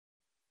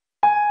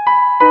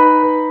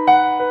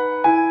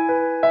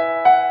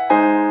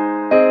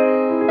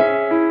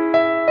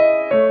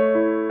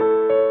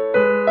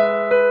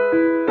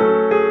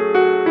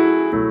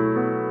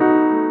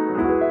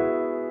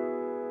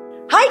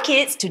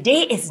kids,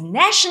 today is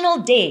National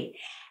Day.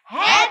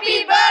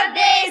 Happy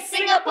birthday,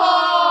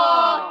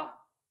 Singapore!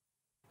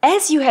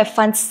 As you have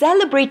fun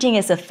celebrating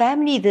as a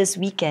family this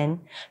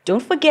weekend,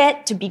 don't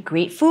forget to be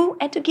grateful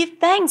and to give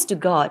thanks to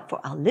God for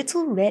our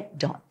little red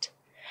dot.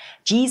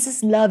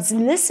 Jesus loves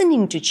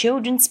listening to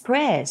children's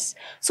prayers,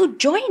 so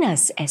join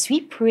us as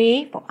we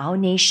pray for our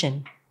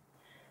nation.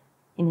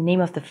 In the name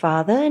of the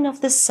Father, and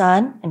of the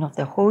Son, and of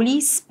the Holy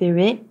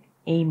Spirit,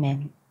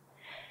 Amen.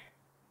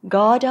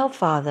 God our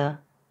Father,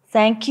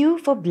 thank you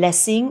for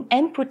blessing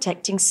and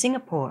protecting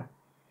Singapore.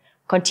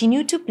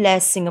 Continue to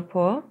bless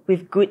Singapore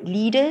with good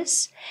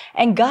leaders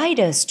and guide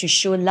us to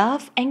show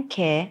love and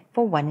care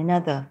for one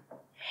another.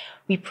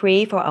 We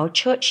pray for our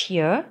church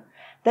here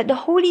that the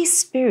Holy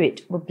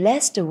Spirit will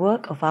bless the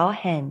work of our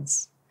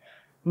hands.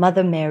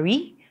 Mother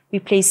Mary, we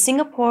place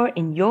Singapore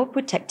in your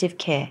protective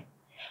care.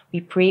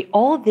 We pray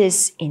all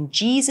this in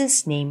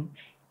Jesus' name.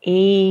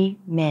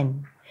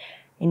 Amen.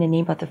 In the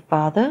name of the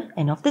Father,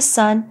 and of the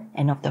Son,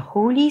 and of the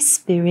Holy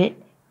Spirit.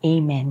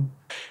 Amen.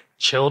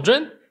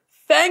 Children,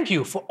 thank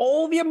you for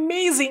all the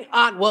amazing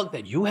artwork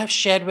that you have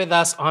shared with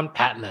us on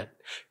Padlet.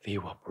 They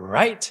were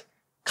bright,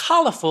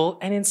 colorful,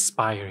 and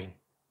inspiring.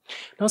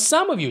 Now,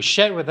 some of you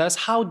shared with us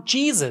how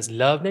Jesus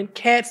loved and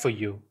cared for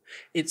you.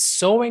 It's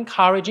so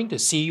encouraging to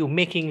see you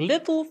making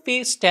little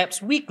faith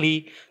steps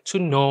weekly to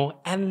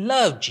know and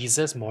love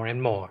Jesus more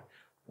and more.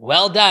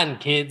 Well done,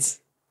 kids!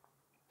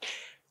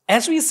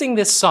 As we sing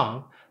this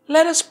song,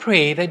 let us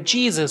pray that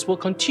Jesus will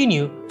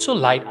continue to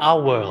light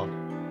our world.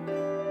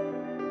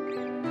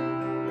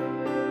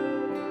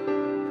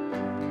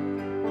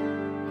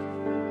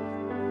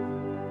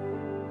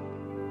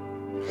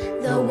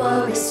 The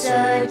world is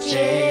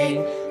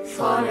searching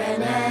for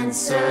an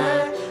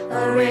answer,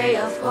 a ray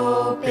of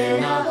hope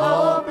in a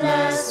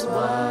hopeless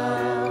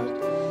world.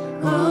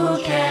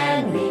 Who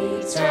can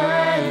we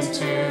turn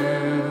to?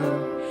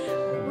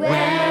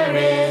 Where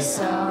is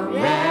our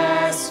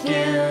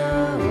rescue?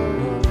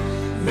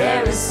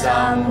 There is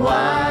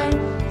someone,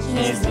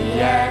 He's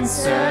the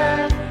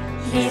answer.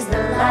 He's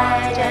the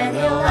light and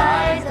He'll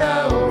light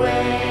the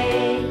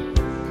way.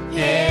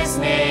 His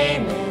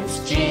name is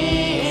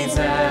Jesus.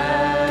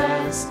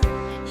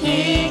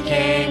 He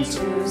came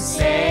to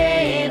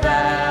save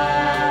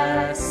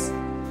us.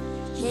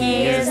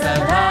 He is the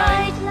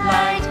light,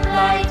 light,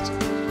 light,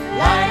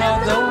 light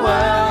of the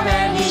world,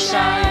 and He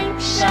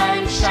shines,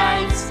 shines,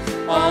 shines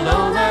all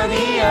over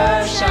the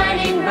earth,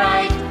 shining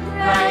bright,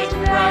 bright,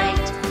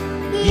 bright.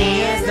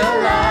 He is the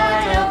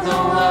light of the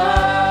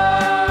world.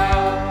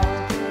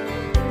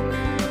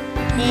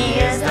 He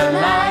is the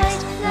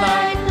light,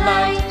 light,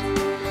 light,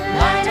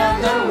 light of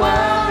the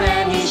world,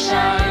 and He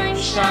shines,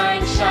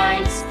 shines,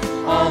 shines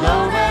all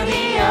over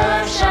the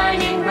earth,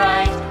 shining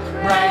bright,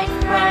 bright,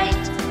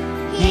 bright.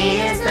 He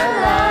is the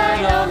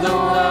light of the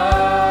world.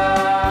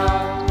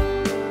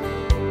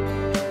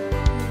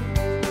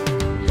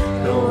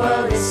 The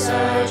world is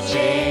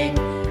searching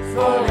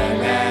for an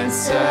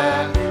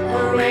answer,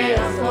 a ray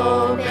of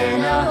hope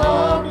in a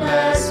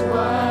hopeless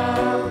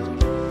world.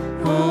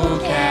 Who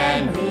can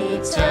we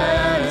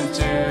turn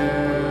to?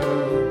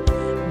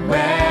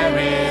 Where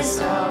is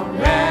our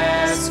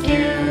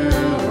rescue?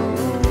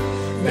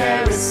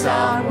 There is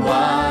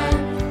someone,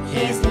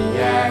 He's the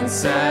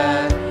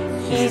answer.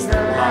 He's the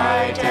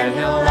light and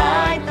He'll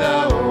light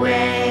the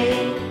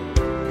way.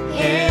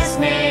 His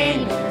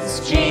name is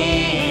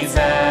Jesus.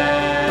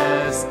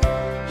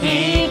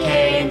 He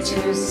came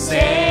to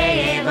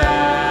save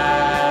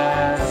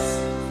us.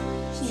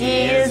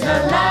 He is the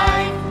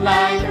light,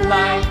 light,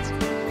 light,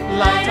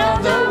 light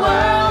of the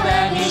world,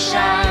 and He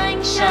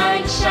shines,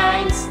 shines,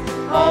 shines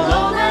all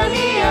over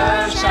the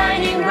earth,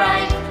 shining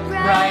bright,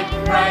 bright,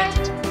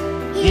 bright.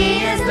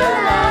 He is the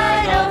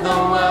light of the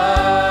world.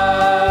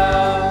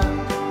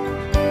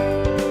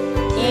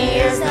 He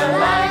is the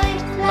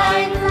light,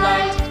 light,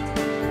 light,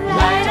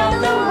 light of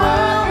the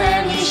world,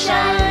 and He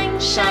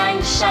shines,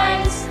 shines,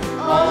 shines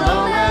all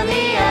over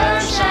the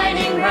earth,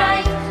 shining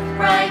bright,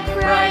 bright,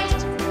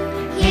 bright.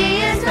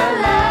 He is the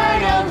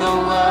light of the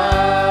world.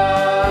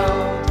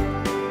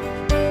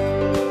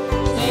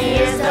 He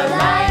is the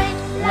light,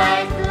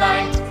 light,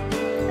 light,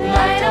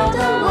 light of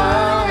the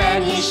world,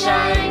 and He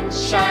shines,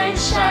 shines,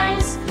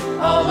 shines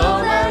all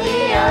over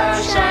the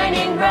earth,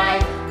 shining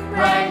bright,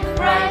 bright,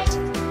 bright.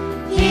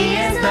 He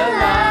is the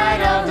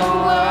light of the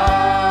world.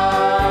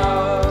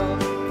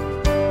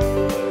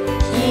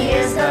 He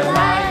is the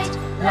light,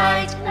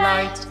 light,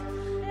 light,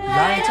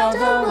 light of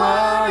the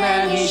world,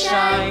 and He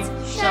shines,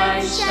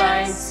 shines,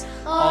 shines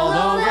all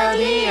over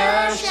the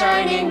earth,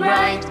 shining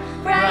bright,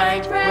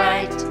 bright,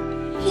 bright.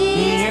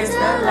 He is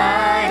the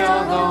light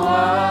of the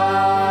world.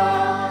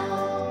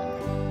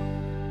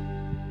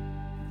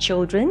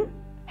 Children,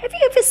 have you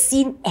ever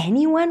seen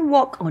anyone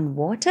walk on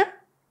water?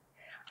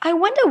 I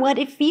wonder what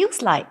it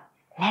feels like.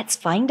 Let's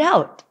find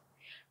out.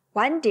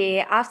 One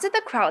day, after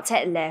the crowds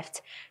had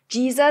left,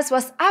 Jesus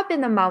was up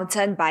in the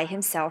mountain by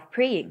Himself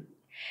praying.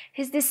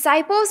 His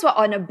disciples were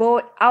on a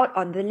boat out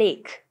on the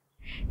lake.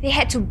 They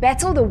had to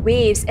battle the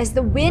waves as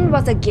the wind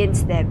was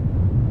against them.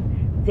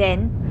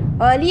 Then,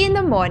 Early in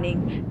the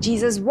morning,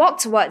 Jesus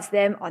walked towards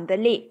them on the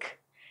lake.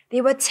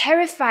 They were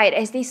terrified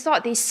as they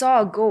thought they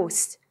saw a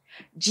ghost.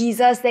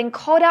 Jesus then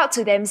called out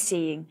to them,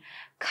 saying,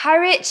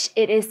 "Courage,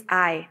 it is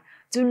I.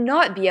 Do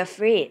not be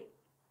afraid."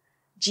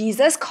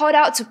 Jesus called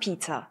out to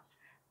Peter.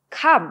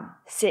 "Come,"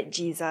 said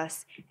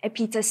Jesus, and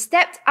Peter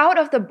stepped out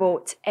of the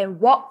boat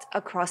and walked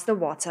across the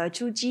water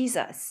to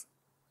Jesus.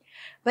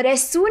 But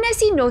as soon as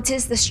he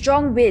noticed the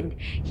strong wind,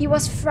 he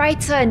was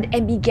frightened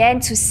and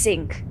began to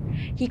sink.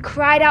 He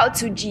cried out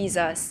to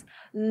Jesus,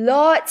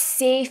 "Lord,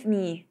 save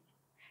me."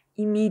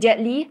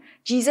 Immediately,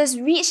 Jesus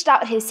reached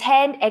out his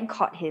hand and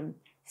caught him,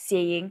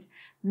 saying,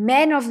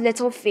 "Man of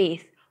little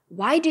faith,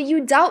 why do you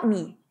doubt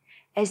me?"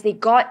 As they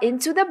got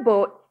into the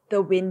boat,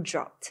 the wind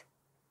dropped.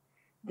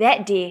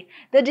 That day,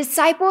 the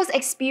disciples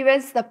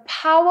experienced the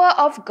power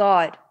of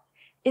God.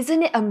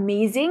 Isn't it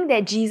amazing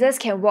that Jesus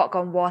can walk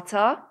on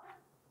water?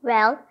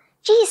 Well,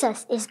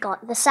 Jesus is God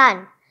the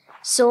Son,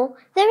 so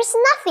there is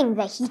nothing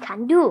that he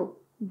can't do.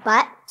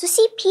 But to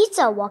see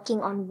Peter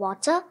walking on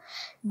water,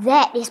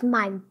 that is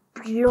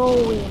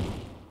mind-blowing.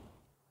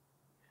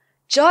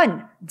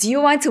 John, do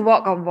you want to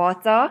walk on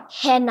water?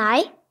 Can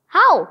I?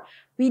 How?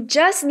 We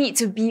just need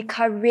to be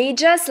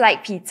courageous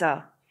like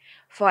Peter.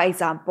 For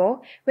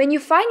example, when you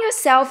find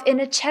yourself in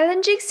a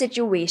challenging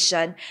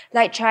situation,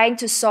 like trying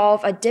to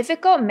solve a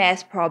difficult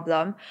math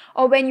problem,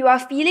 or when you are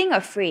feeling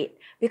afraid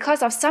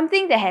because of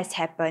something that has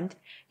happened,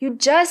 you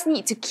just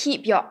need to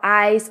keep your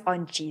eyes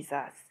on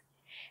Jesus.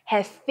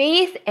 Have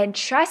faith and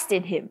trust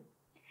in him.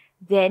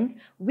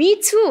 Then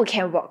we too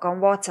can walk on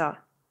water.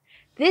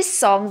 This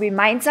song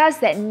reminds us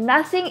that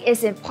nothing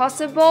is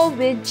impossible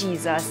with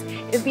Jesus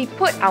if we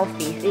put our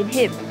faith in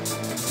him.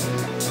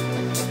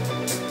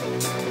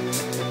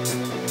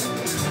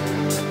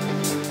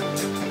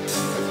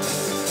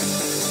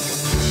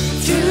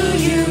 Through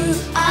you,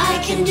 I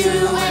can do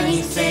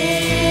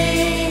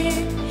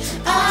anything.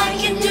 I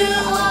can do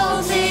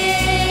all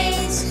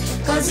things,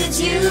 'cause it's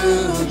you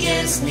who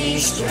gives me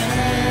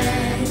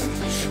strength.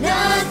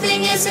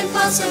 Nothing is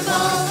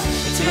impossible.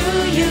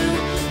 Through you,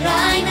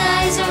 blind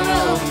eyes are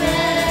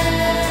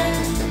open.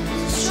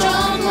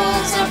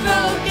 Strongholds are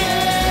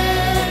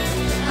broken.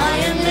 I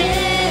am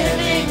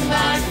living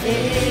by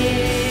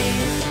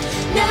faith.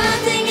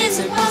 Nothing is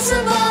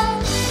impossible.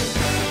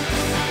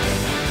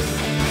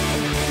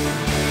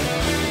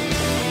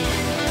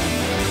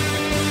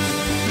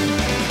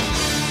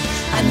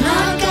 I'm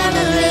not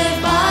gonna live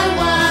by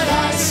what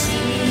I see.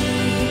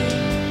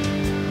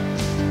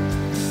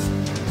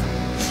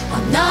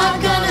 I'm not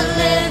gonna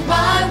live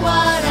by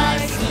what I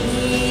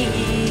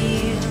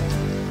feel.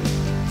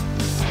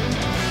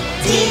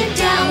 Deep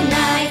down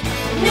I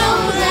know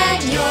that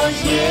you're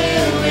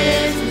here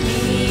with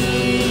me.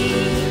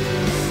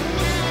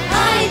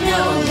 I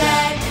know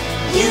that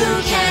you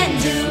can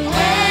do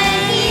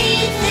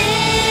anything.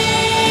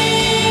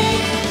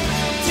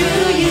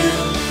 Through you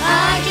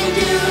I can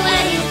do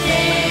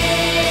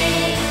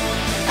anything.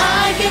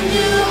 I can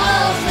do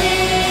all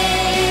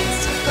things,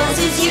 'cause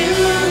it's you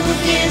who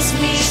gives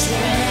me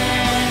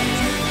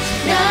strength.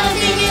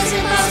 Nothing is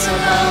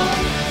impossible.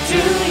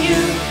 Through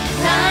you,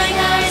 blind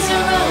eyes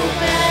are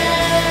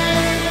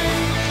open.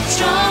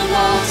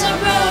 Strongholds are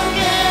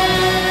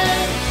broken.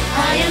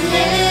 I am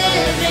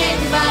living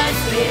by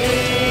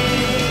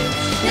faith.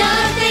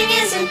 Nothing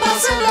is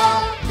impossible.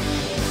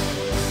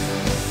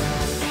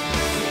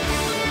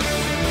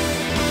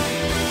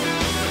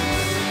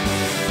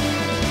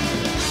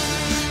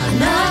 I'm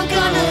not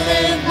gonna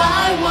live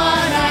by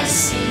what I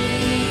see.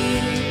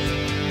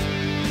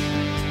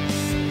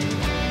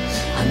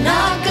 I'm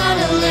not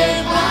gonna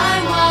live by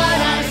what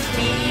I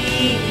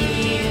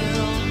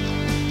feel.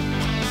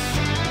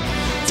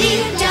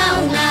 Deep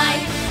down I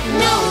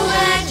know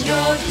that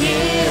you're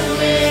here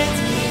with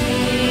me.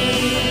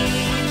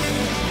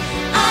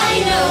 I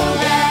know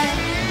that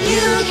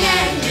you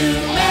can do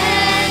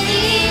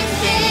anything.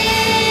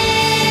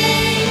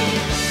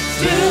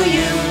 Through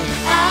you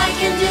I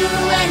can do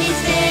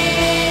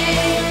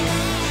anything.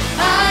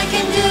 I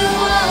can do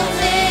all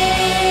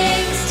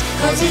things,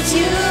 'cause it's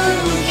you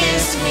who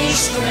gives me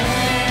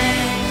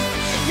strength.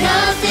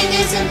 Nothing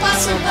is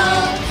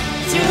impossible.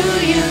 Through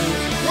you,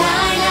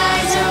 blind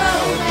eyes are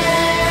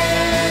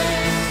open.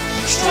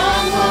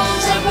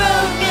 Strongholds are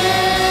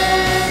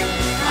broken.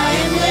 I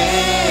am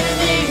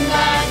living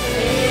by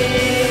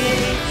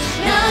faith.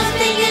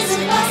 Nothing is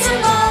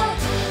impossible.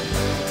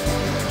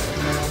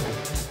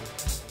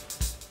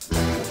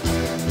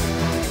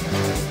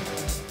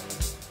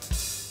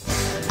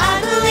 I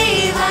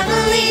believe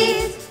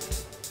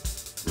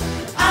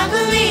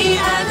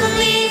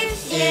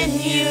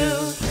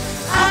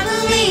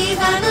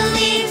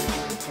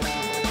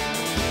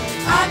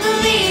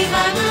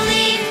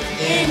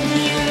in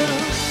you.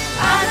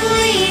 I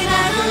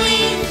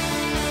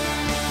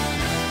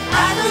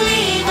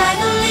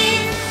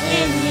believe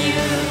in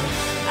you.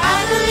 I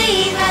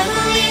believe in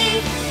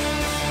you.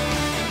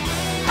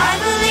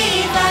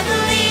 I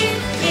believe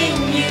in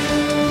you.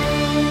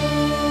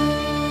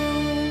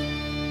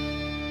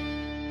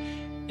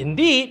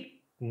 Indeed,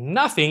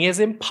 nothing is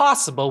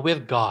impossible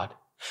with God.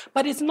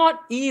 But it's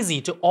not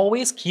easy to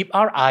always keep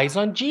our eyes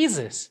on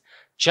Jesus,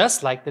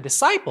 just like the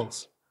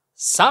disciples.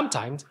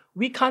 Sometimes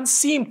we can't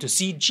seem to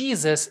see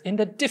Jesus in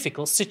the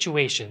difficult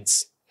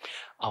situations.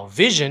 Our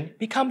vision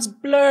becomes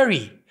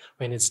blurry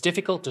when it's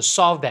difficult to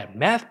solve that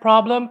math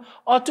problem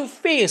or to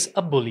face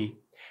a bully.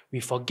 We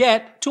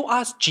forget to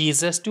ask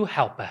Jesus to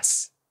help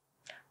us.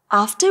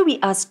 After we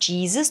ask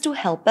Jesus to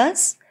help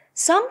us,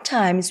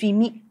 sometimes we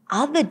meet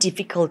other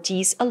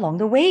difficulties along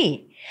the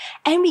way,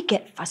 and we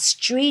get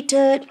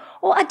frustrated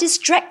or are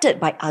distracted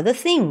by other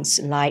things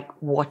like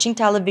watching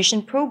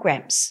television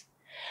programs.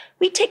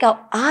 We take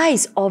our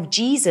eyes off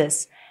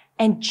Jesus,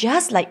 and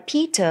just like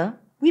Peter,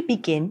 we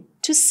begin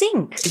to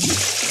sink.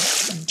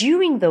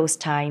 During those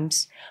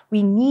times,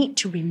 we need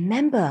to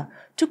remember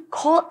to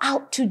call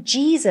out to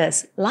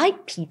Jesus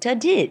like Peter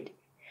did.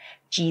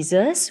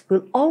 Jesus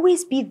will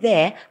always be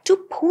there to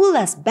pull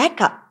us back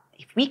up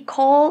if we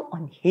call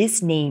on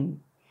His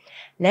name.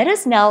 Let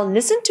us now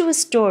listen to a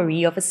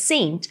story of a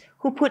saint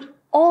who put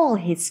all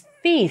his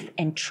faith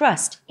and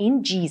trust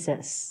in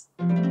Jesus.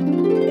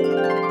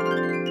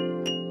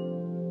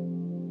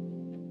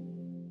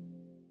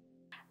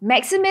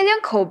 Maximilian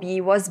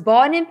Kolbe was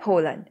born in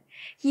Poland.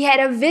 He had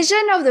a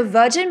vision of the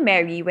Virgin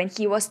Mary when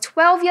he was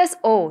 12 years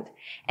old,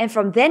 and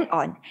from then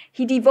on,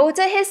 he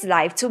devoted his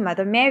life to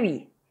Mother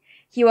Mary.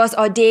 He was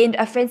ordained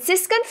a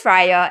Franciscan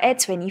friar at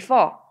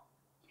 24.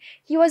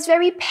 He was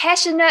very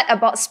passionate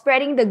about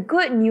spreading the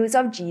good news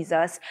of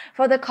Jesus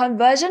for the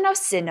conversion of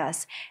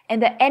sinners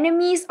and the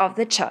enemies of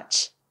the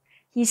Church.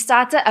 He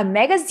started a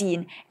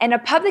magazine and a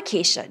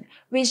publication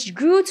which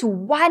grew to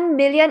 1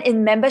 million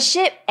in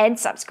membership and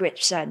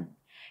subscription.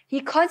 He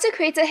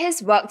consecrated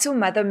his work to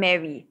Mother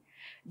Mary.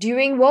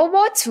 During World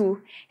War II,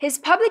 his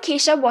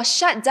publication was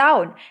shut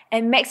down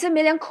and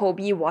Maximilian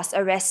Kolbe was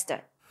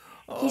arrested.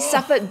 He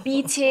suffered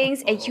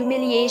beatings and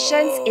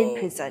humiliations in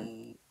prison.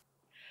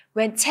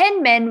 When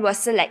 10 men were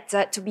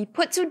selected to be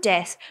put to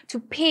death to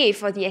pay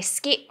for the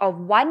escape of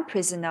one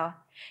prisoner,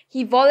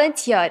 he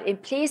volunteered in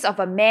place of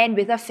a man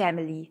with a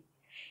family.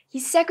 He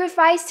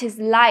sacrificed his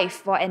life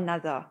for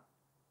another.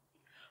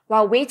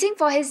 While waiting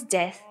for his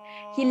death,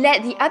 he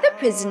led the other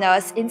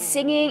prisoners in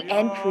singing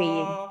and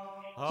praying.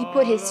 He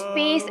put his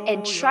faith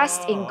and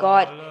trust in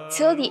God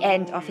till the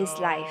end of his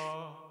life.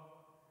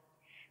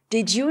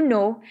 Did you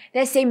know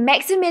that St.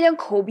 Maximilian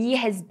Kolbe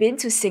has been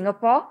to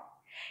Singapore?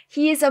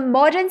 He is a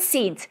modern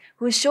saint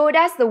who showed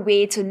us the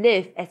way to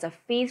live as a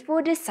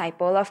faithful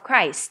disciple of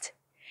Christ.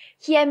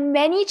 He had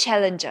many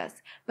challenges,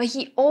 but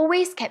he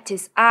always kept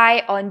his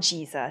eye on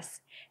Jesus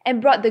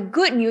and brought the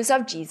good news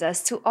of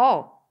Jesus to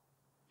all.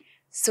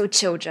 So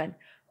children,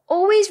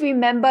 always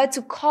remember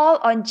to call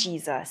on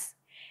Jesus.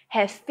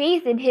 Have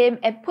faith in Him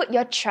and put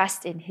your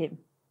trust in Him.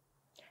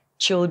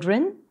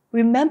 Children,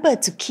 remember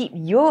to keep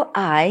your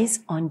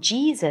eyes on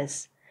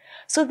Jesus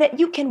so that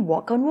you can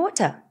walk on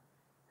water.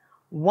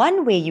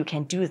 One way you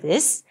can do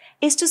this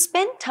is to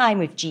spend time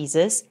with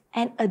Jesus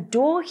and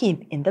adore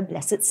Him in the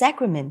Blessed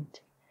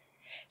Sacrament.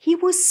 He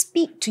will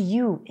speak to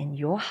you in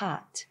your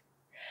heart.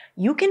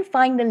 You can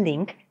find the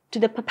link to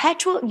the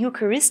Perpetual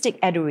Eucharistic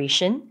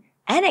Adoration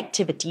and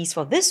activities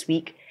for this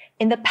week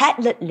in the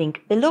Padlet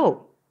link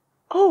below.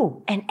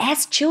 Oh, and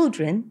as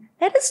children,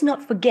 let us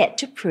not forget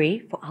to pray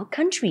for our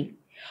country.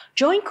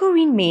 Join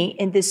Corinne May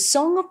in this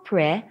song of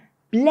prayer,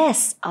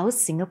 Bless Our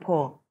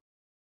Singapore.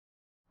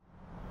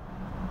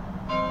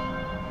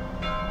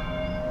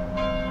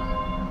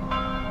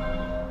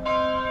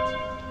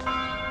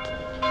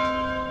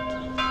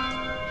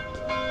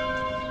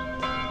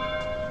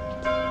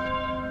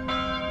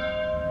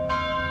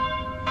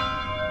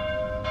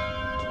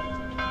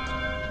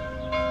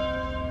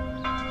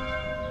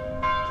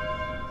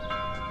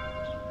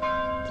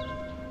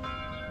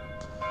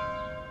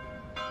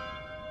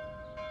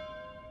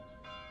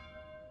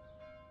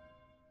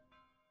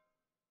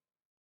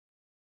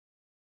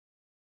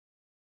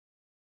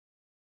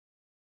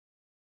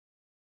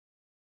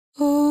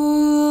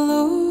 O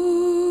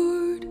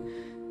Lord,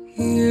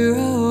 hear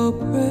our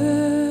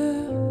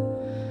prayer.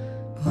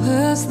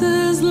 Bless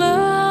this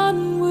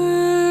land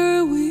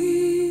where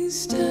we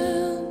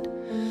stand.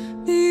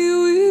 May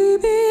we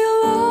be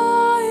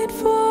light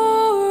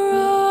for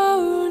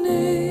our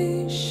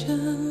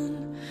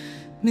nation.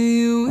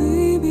 May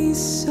we be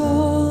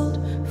salt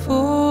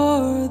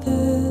for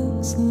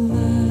this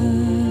land.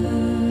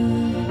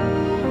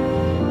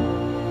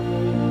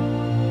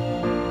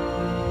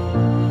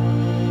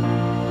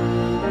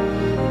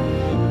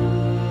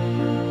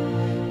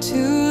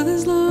 To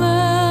this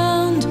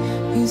land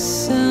we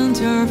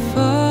sent our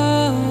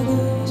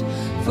fathers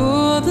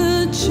for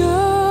the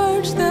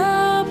church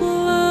that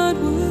blood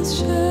was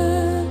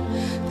shed.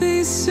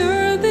 They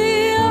served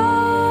the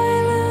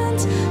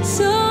islands,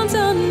 sons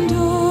and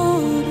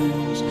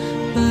daughters,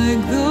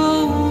 like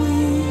the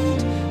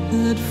wheat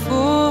that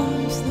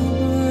forms the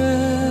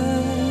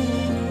bread.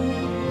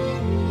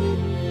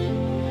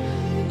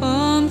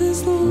 On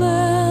this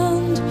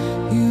land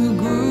you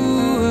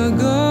grew a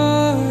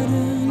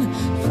garden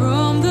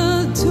from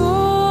the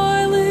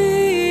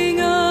toiling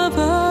of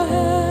our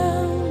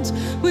hands.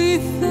 We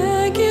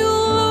thank you,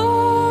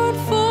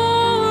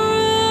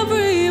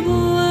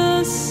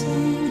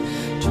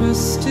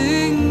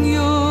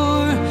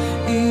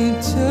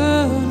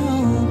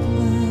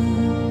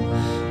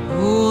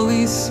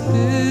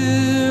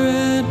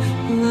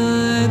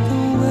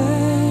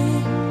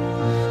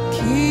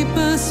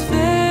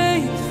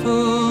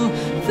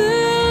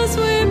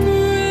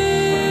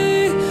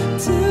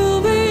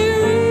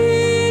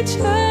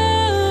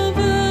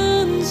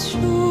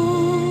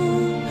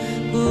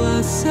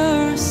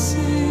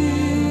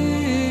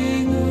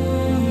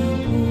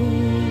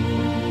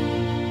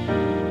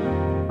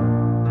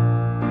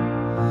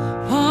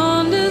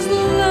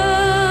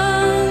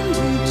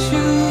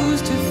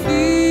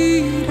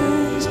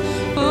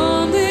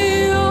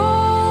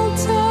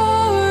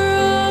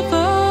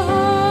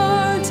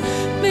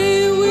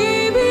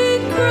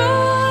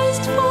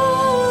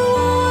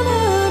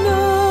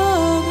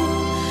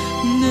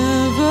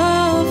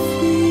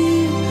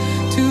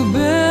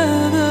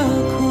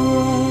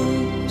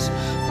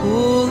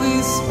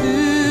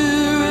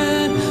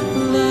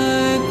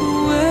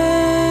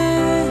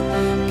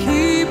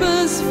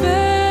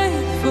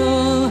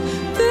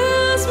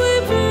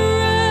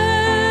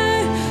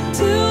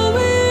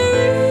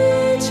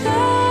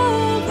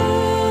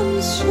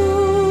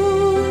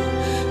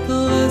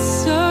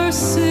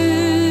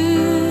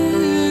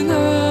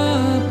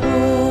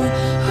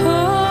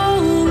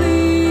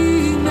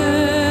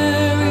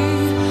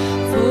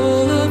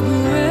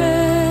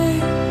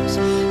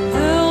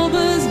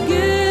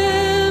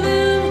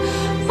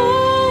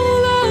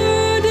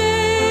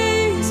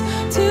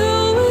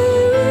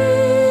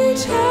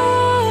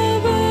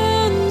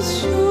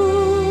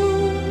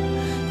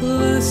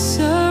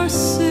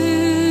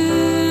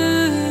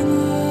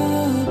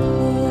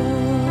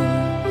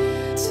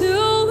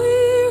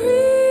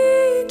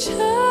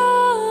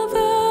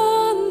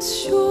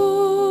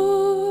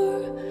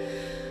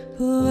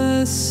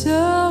 bless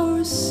our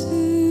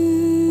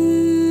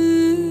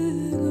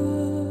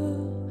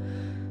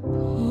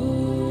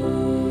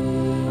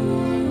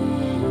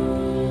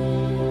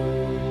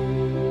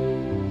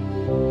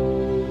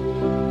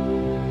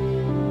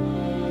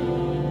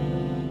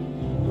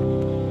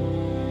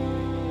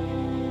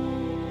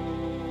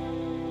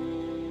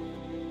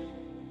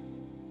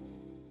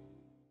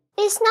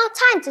It's now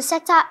time to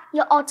set up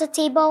your altar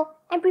table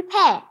and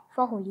prepare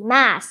for Holy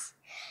Mass.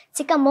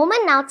 Take a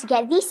moment now to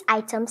get these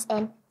items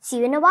and see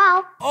you in a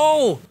while.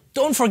 Oh,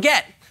 don't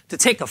forget to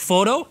take a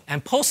photo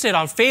and post it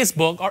on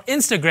Facebook or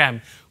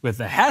Instagram with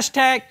the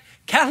hashtag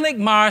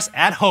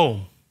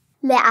CatholicMarsAtHome.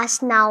 Let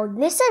us now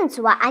listen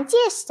to what Auntie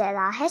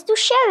Estella has to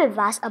share with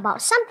us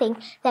about something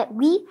that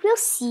we will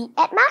see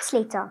at Mass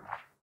later.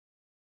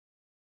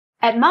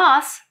 At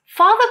Mass,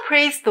 Father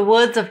prays the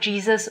words of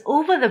Jesus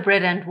over the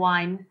bread and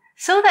wine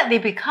so that they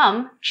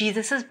become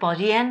Jesus'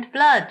 body and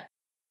blood.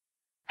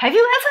 Have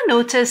you ever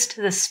noticed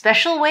the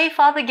special way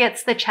Father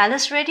gets the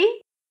chalice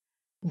ready?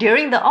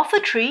 During the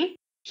offertory,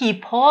 he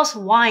pours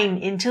wine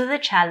into the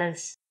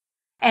chalice,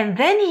 and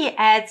then he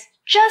adds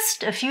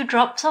just a few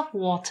drops of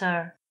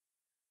water.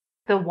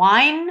 The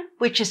wine,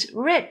 which is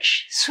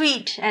rich,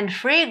 sweet, and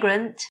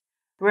fragrant,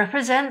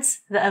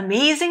 represents the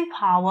amazing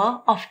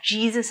power of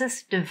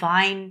Jesus'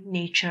 divine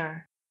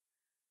nature.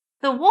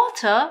 The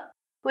water,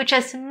 which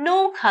has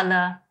no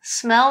color,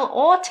 smell,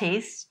 or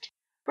taste,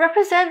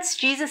 represents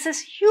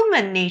Jesus'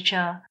 human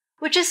nature,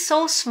 which is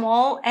so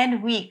small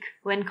and weak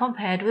when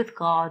compared with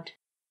God.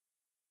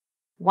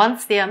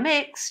 Once they are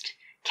mixed,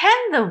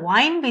 can the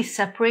wine be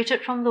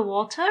separated from the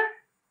water?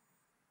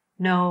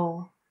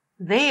 No,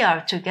 they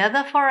are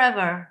together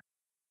forever.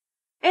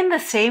 In the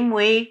same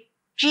way,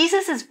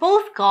 Jesus is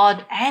both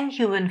God and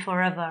human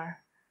forever.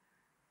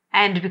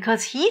 And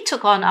because he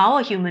took on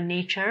our human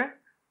nature,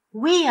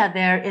 we are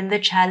there in the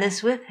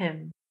chalice with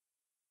him.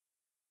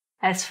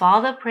 As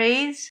Father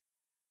prays,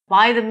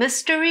 by the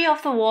mystery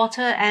of the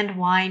water and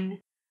wine,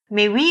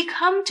 may we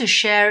come to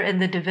share in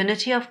the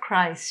divinity of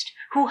Christ,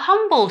 who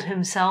humbled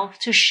himself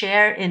to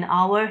share in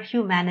our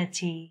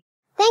humanity.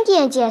 Thank you,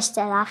 Auntie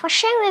Estella, for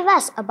sharing with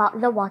us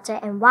about the water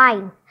and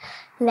wine.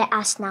 Let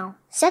us now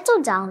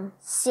settle down,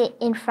 sit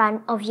in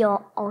front of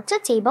your altar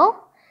table,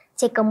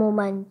 take a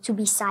moment to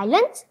be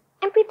silent,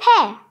 and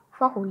prepare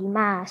for Holy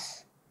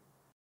Mass.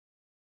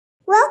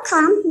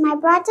 Welcome, my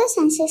brothers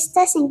and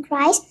sisters in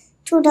Christ,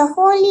 to the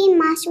Holy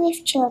Mass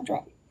with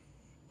children.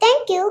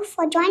 Thank you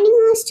for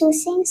joining us to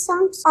sing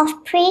songs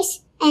of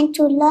praise and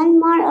to learn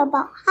more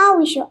about how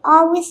we should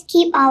always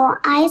keep our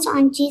eyes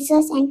on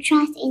Jesus and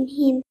trust in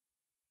Him.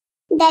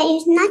 There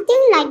is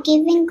nothing like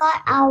giving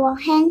God our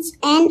hands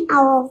and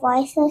our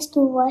voices to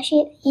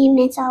worship Him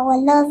as our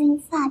loving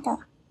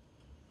Father.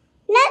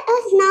 Let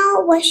us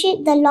now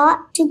worship the Lord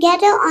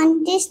together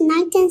on this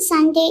 19th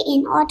Sunday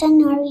in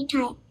Ordinary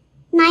Time,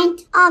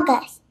 9th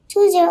August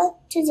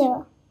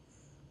 2020.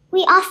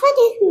 We offer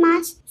this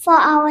Mass for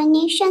our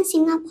nation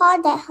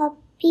Singapore that her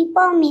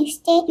people may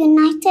stay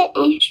united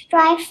and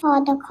strive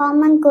for the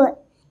common good,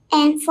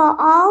 and for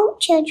all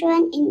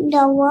children in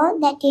the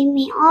world that they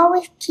may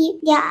always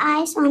keep their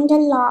eyes on the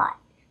Lord.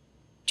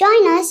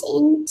 Join us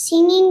in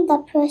singing the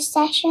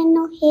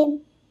processional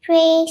hymn,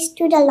 Praise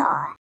to the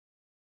Lord.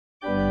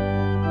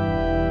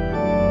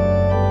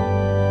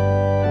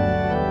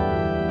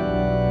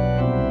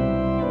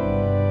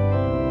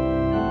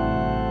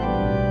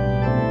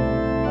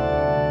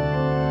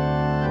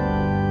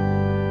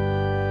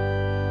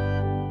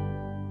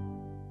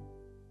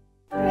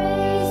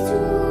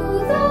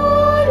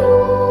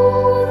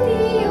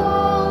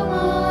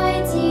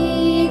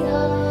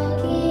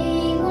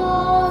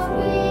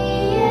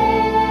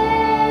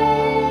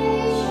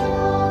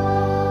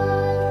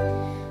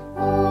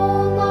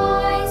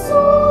 My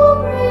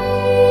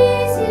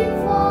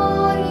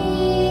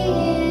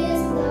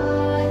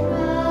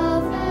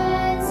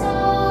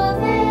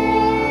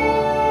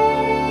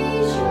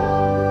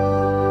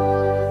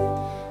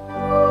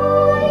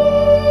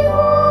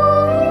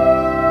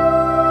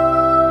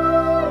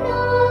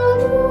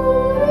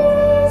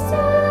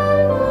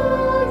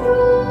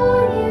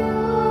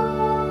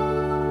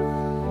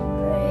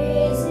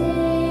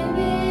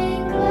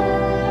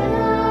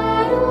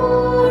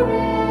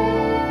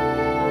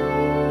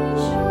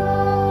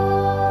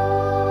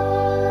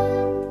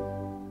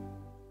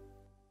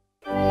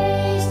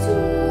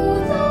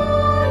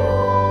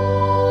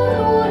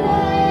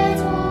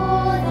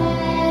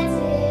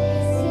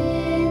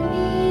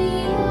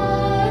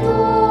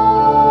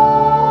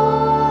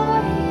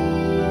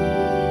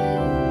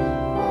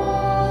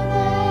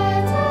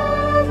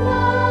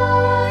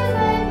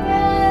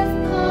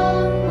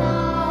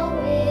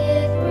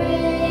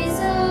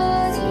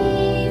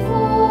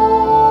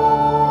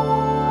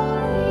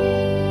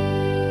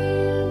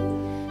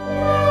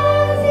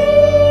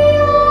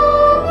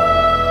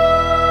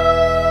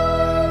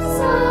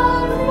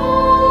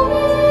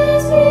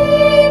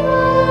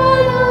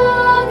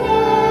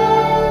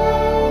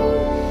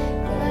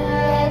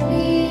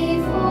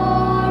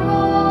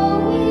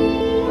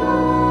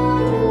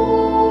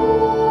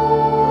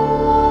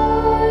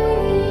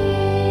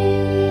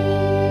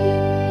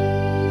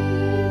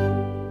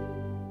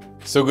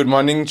So good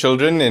morning,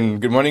 children, and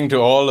good morning to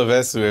all of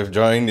us who have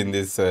joined in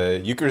this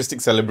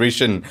Eucharistic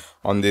celebration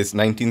on this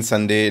 19th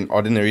Sunday in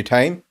Ordinary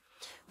Time.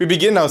 We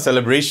begin our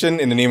celebration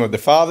in the name of the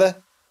Father,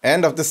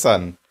 and of the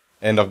Son,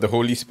 and of the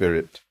Holy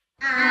Spirit.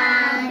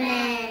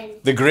 Amen.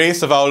 The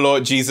grace of our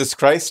Lord Jesus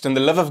Christ and the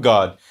love of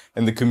God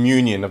and the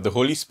communion of the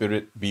Holy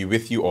Spirit be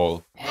with you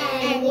all.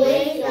 And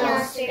with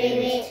your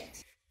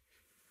spirit.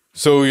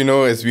 So,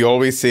 as we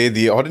always say,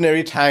 the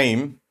ordinary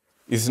time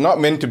is not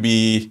meant to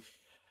be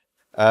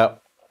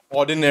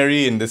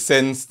ordinary in the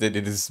sense that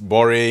it is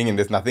boring and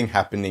there's nothing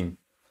happening.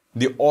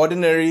 The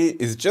ordinary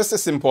is just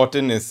as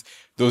important as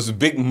those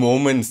big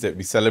moments that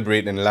we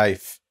celebrate in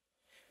life.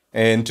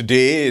 And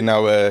today in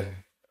our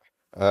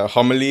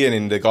homily and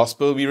in the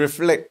gospel, we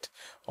reflect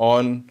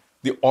on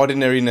the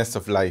ordinariness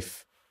of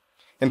life.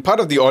 And part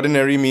of the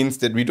ordinary means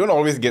that we don't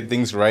always get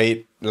things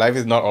right. Life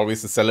is not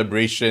always a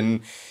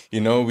celebration.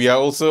 We are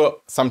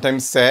also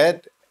sometimes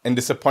sad and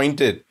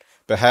disappointed,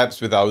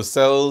 perhaps with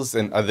ourselves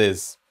and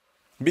others,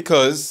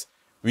 because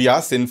we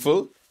are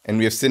sinful and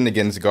we have sinned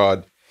against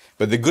God.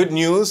 But the good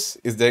news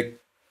is that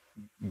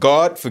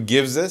God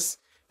forgives us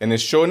and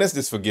has shown us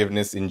this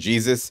forgiveness in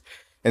Jesus.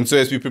 And so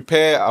as we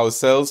prepare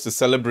ourselves to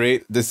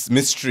celebrate this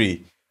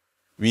mystery,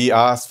 we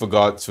ask for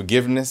God's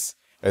forgiveness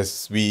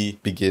as we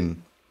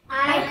begin.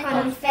 I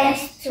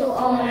confess to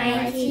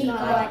Almighty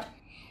God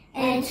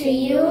and to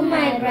you,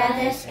 my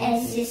brothers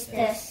and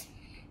sisters,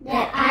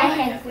 that I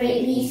have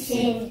greatly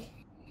sinned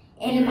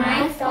in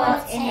my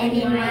thoughts and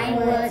in my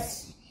words,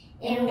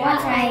 in what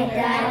I have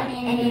done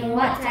and in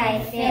what I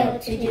have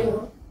failed to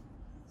do.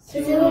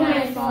 Through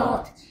my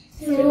fault,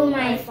 through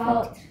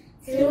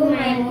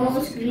my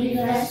most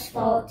grievous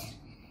fault.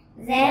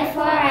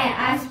 Therefore I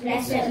ask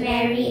Blessed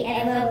Mary,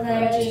 ever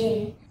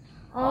Virgin,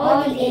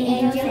 all the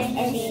angels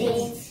and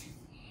saints,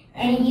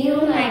 and you,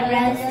 my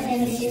brothers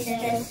and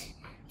sisters,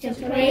 to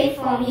pray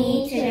for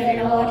me to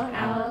the Lord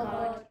our God.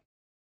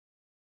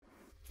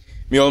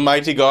 May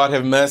Almighty God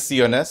have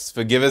mercy on us,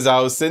 forgive us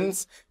our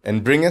sins,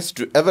 and bring us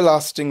to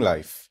everlasting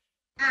life.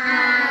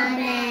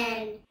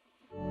 Amen.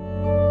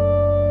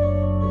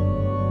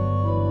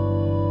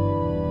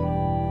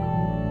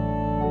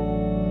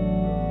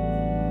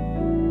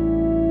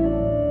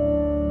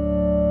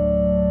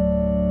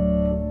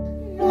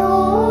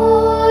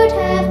 Lord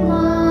have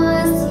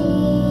mercy.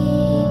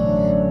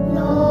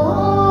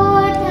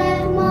 Lord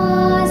have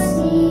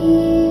mercy.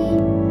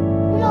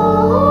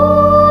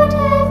 Lord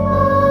have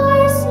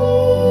mercy.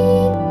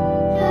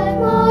 Have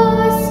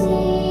mercy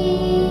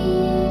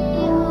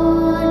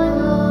on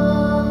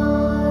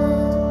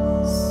us.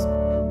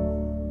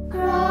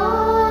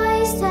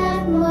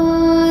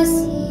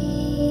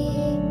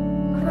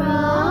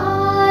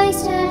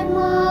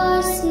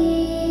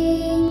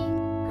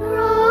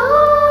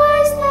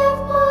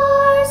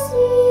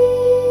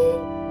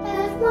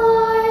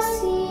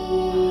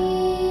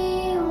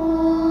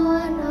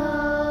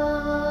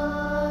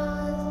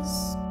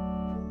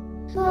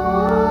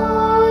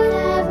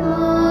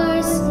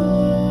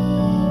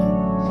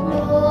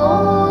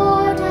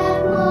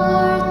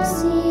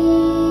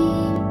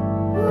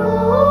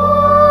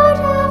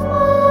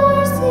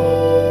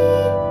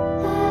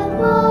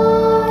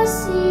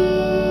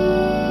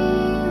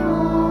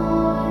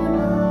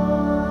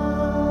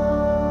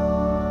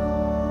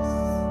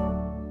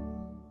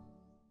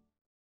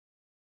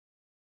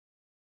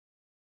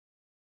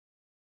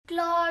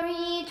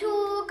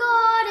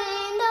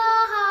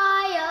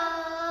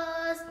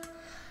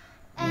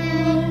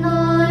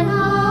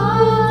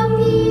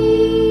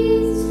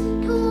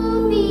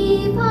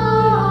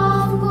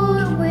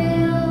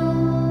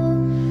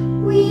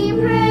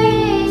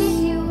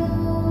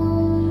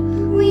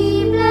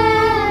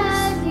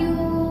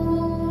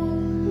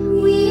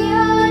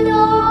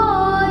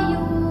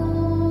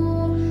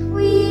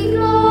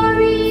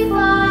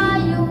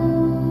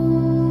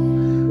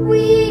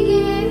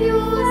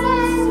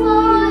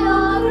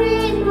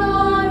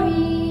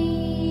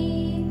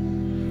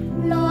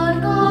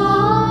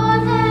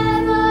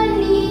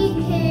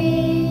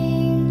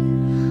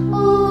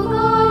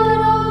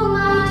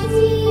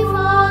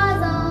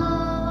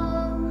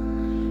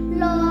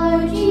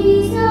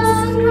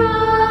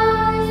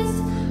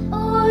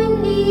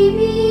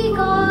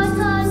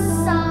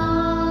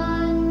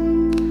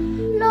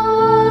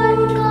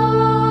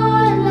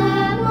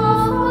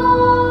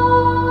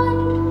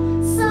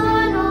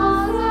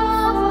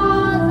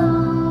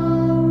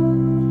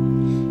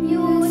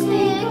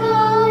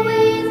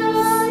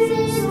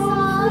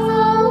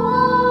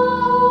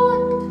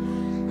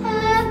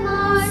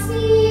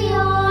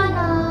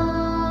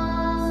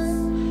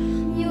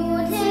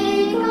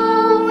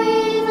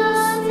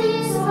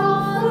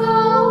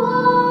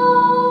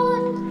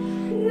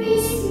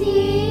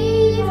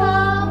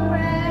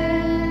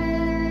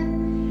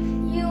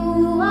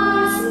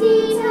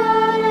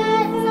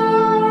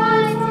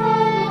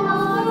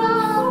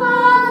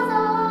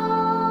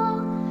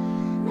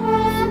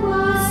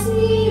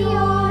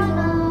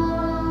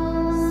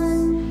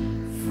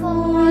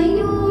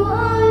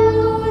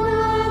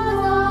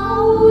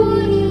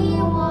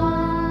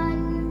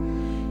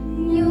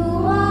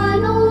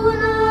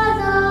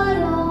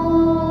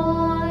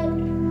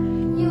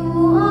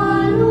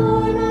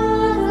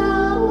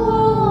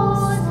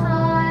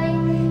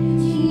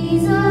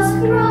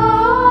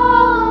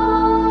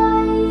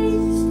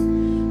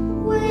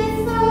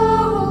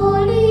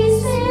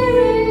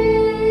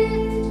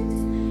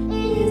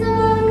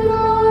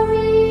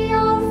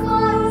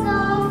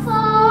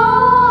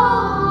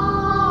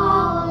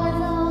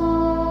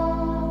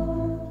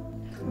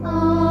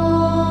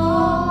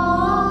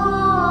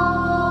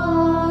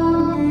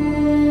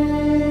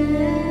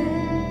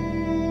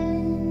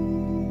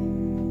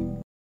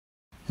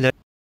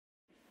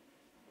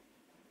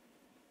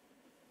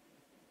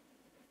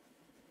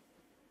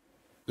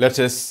 Let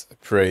us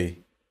pray.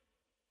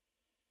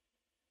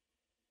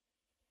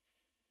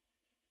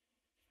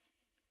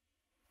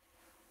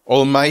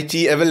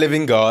 Almighty,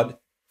 ever-living God,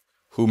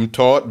 whom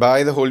taught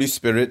by the Holy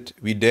Spirit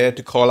we dare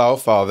to call our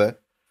Father,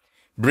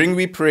 bring,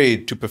 we pray,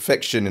 to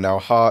perfection in our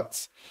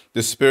hearts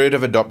the spirit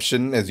of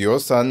adoption as your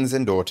sons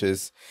and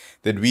daughters,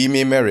 that we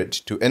may merit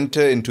to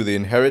enter into the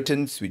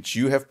inheritance which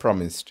you have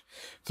promised,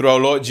 through our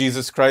Lord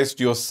Jesus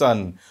Christ, your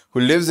Son, who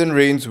lives and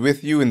reigns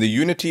with you in the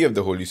unity of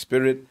the Holy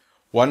Spirit,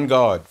 one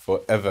God, for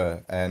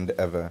ever and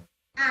ever.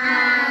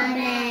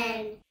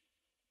 Amen.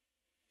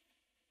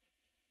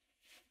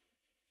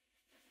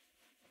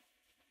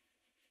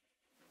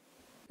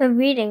 A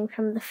reading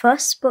from the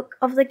first book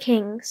of the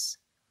Kings.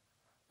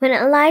 When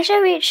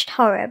Elijah reached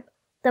Horeb,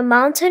 the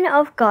mountain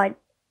of God,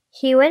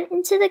 he went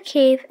into the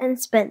cave and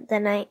spent the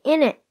night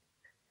in it.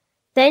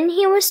 Then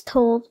he was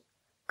told,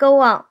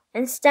 "Go out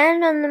and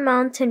stand on the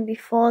mountain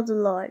before the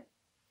Lord."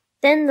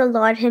 Then the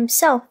Lord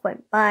himself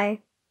went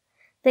by.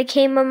 There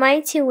came a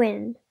mighty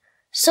wind,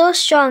 so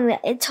strong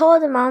that it tore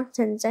the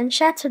mountains and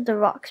shattered the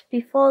rocks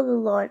before the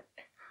Lord.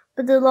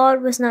 But the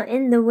Lord was not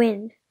in the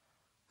wind.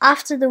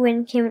 After the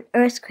wind came an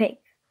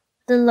earthquake.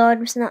 The Lord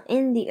was not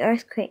in the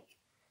earthquake.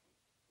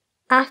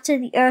 After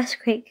the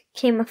earthquake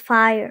came a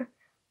fire,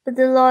 but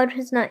the Lord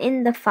was not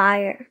in the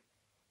fire.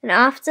 And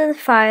after the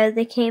fire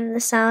there came the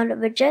sound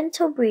of a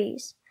gentle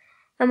breeze.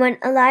 And when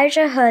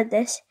Elijah heard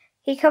this,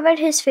 he covered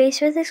his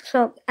face with his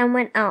cloak and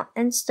went out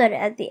and stood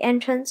at the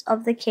entrance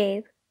of the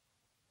cave.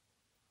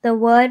 The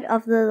word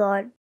of the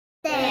Lord.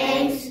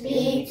 Thanks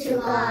be to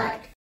God.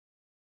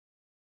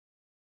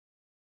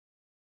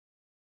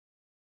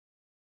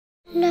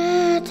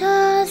 Let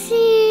us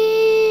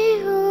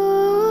see,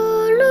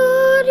 O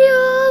Lord,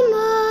 your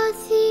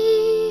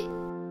mercy,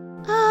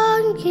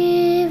 and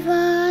give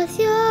us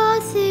your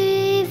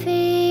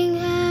saving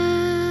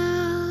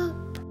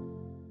help.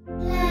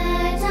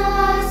 Let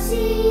us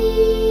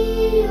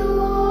see,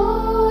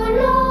 O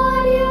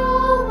Lord,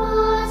 your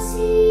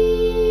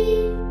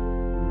mercy,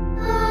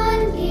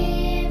 and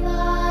give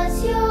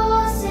us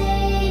your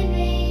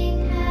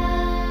saving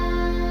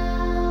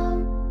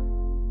help.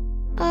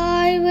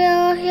 I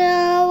will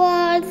hear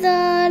what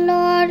the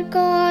Lord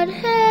God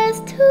has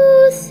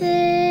to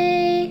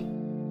say,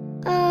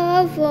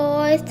 a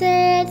voice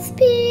that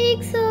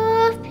speaks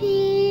of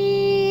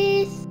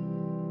peace.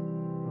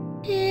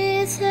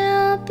 His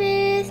help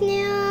is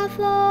near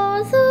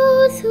for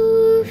those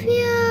who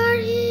fear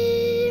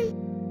him,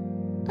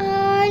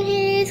 and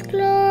his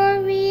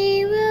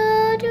glory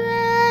will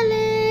dwell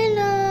in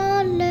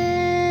our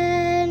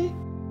land.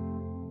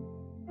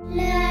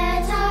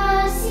 Let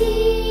us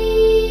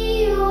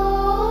see, O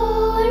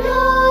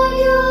Lord,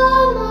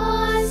 your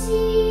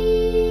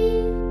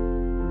mercy,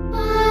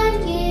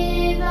 and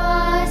give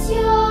us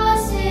your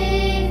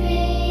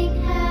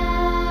saving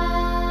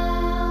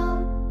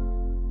help.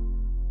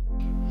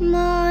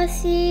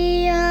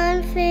 Mercy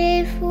and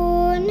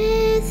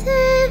faithfulness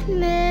have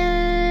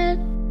met,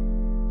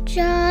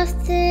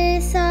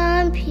 justice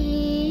and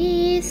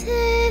peace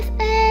have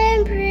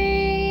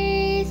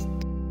embraced.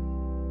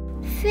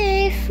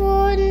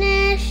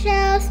 Faithfulness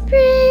shall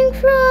spring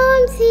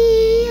from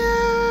the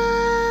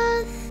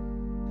earth,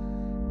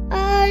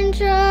 and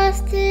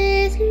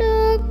justice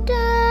look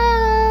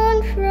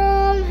down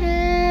from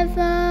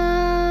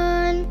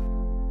heaven.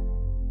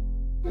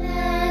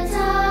 Let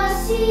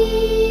us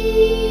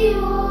see, O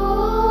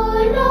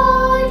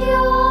Lord,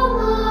 your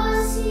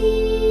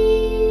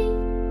mercy,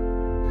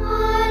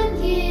 and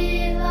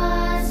give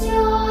us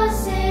your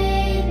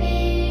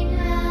saving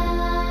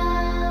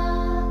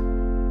help.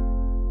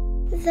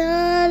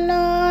 The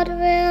Lord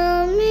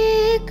will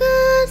make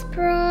us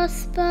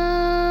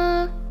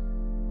prosper,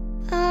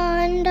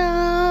 and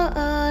our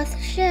earth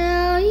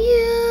shall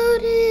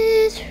yield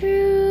its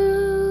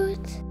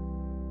fruit.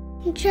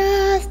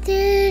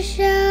 Justice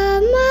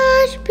shall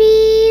march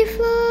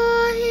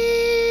before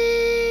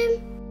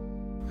him,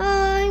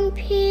 and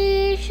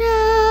peace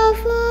shall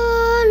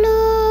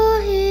follow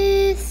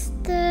his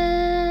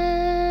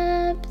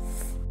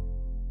steps.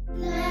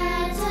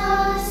 Let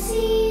us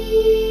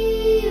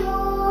see, O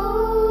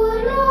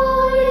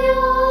Lord,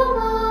 your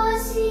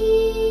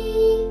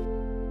mercy,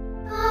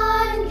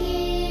 and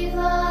give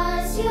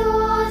us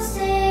your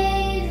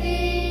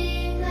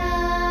saving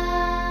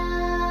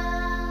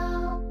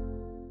help.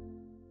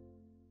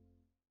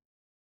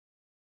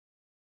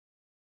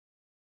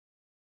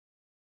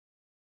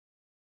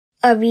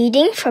 A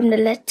reading from the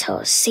letter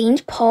of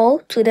St. Paul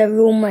to the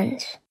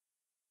Romans.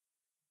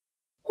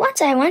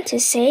 What I want to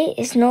say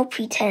is no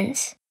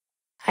pretense.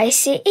 I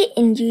say it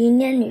in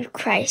union with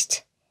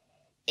Christ.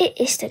 It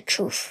is the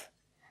truth.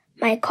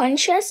 My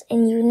conscience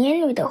in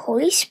union with the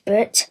Holy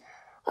Spirit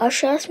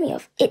assures me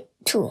of it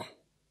too.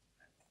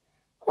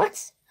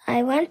 What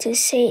I want to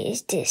say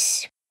is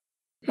this.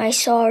 My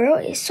sorrow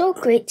is so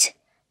great,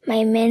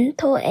 my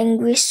mental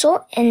anguish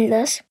so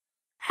endless,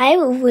 I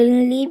would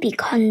willingly be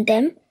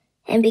condemned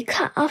and be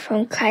cut off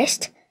from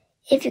Christ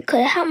if it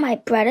could help my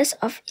brothers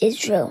of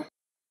Israel.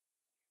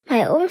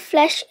 My own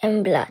flesh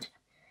and blood,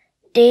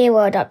 they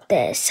were adopted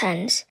as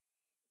sons.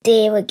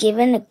 They were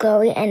given the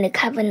glory and the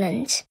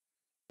covenant.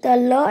 The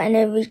law and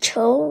the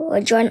ritual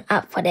were drawn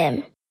up for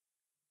them,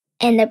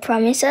 and the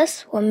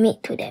promises were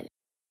made to them.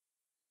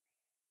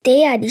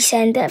 They are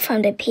descended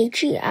from the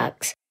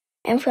patriarchs,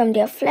 and from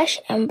their flesh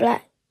and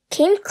blood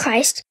came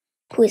Christ,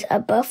 who is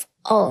above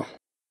all.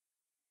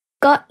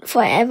 God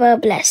forever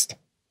blessed.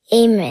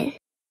 Amen.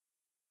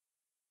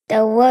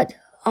 The word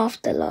of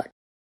the Lord.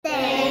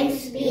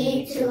 Thanks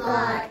be to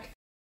God.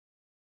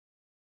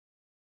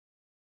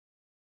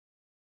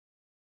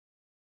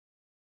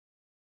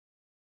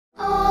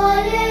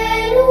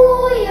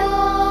 Alleluia.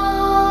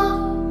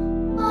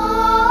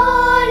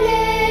 Alleluia.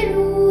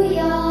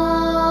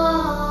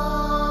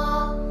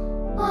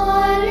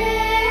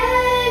 Alleluia.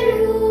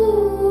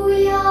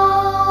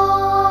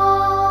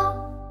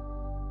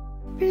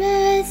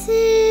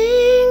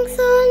 Blessings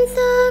on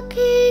the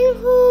King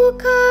who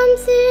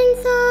comes in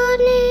the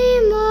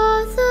name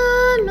of the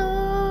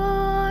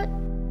Lord.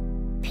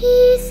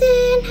 Peace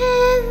in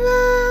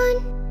heaven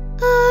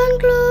and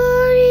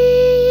glory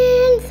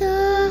in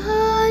the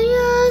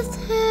highest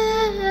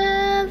heavens.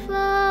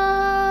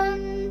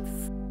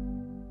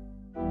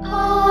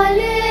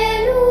 Alleluia.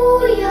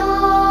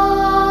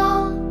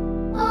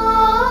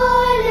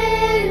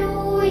 Alleluia.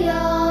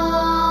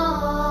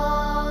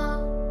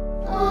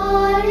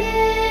 Alleluia.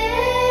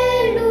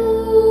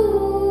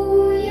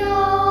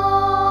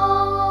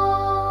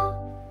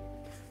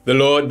 The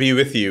Lord be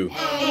with you.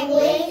 And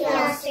with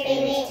your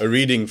spirit. A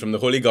reading from the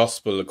Holy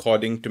Gospel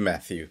according to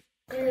Matthew.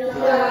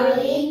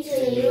 Glory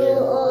to you,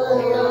 O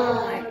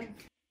Lord.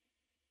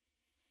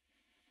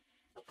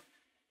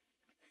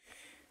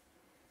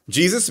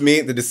 Jesus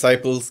made the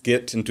disciples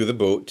get into the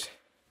boat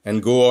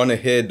and go on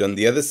ahead on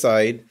the other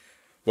side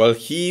while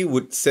he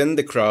would send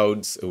the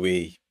crowds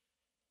away.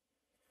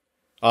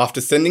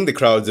 After sending the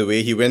crowds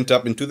away, he went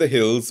up into the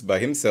hills by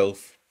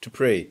himself to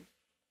pray.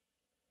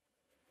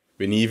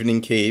 When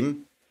evening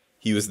came,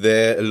 he was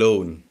there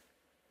alone,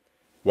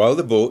 while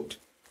the boat,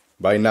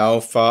 by now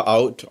far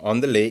out on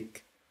the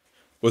lake,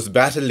 was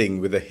battling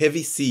with a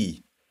heavy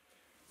sea,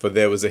 for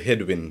there was a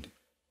headwind.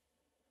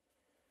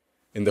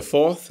 In the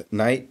fourth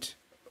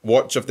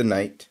watch of the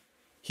night,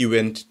 he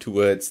went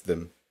towards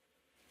them,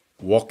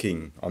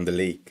 walking on the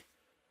lake.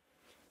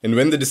 And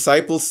when the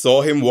disciples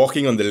saw him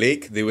walking on the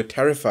lake, they were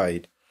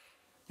terrified.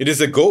 "It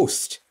is a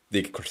ghost,"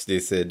 they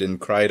said, and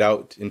cried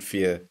out in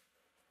fear.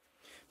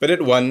 But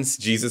at once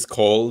Jesus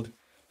called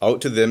out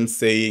to them,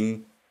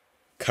 saying,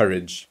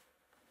 "Courage,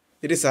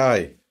 it is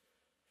I.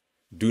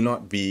 Do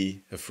not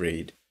be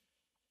afraid."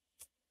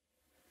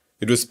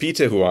 It was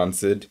Peter who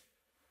answered.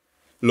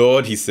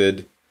 "Lord," he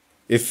said,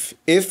 if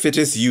it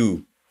is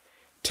you,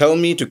 tell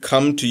me to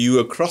come to you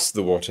across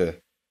the water."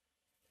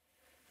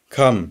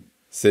 "Come,"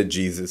 said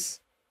Jesus.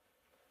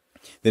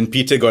 Then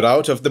Peter got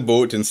out of the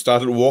boat and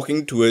started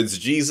walking towards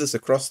Jesus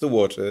across the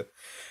water.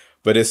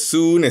 But as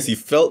soon as he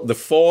felt the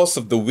force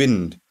of the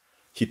wind,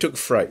 he took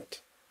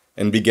fright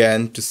and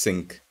began to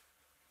sink.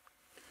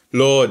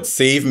 "Lord,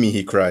 save me,"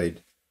 he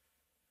cried.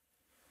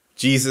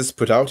 Jesus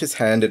put out his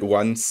hand at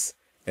once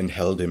and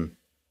held him.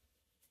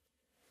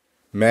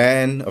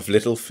 "Man of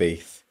little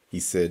faith," he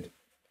said,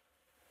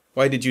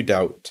 "why did you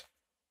doubt?"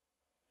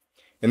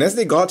 And as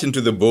they got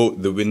into the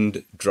boat, the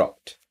wind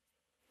dropped.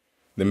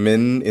 The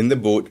men in the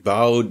boat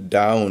bowed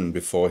down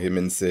before him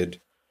and said,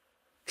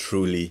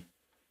 "Truly,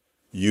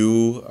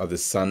 you are the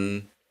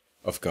Son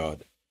of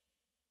God."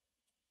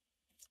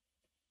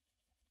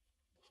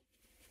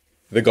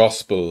 The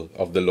Gospel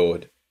of the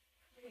Lord.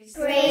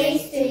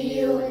 Praise to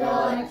you,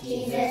 Lord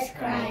Jesus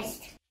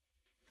Christ.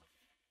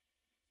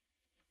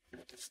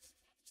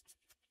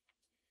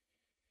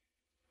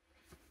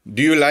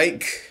 Do you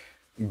like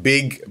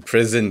big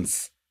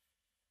presents?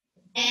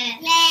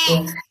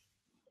 Yes.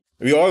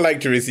 We all like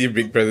to receive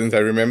big presents. I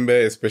remember,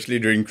 especially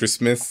during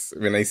Christmas,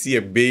 when I see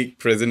a big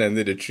present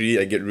under the tree,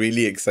 I get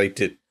really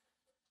excited.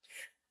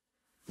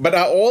 But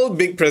are all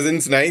big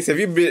presents nice? Have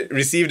you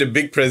received a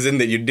big present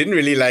that you didn't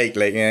really like?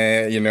 Like,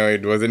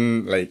 it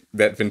wasn't like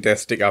that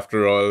fantastic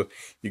after all.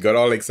 You got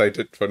all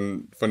excited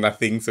for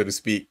nothing, so to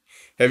speak.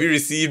 Have you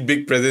received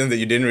big presents that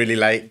you didn't really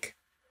like?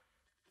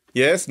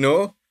 Yes?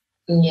 No?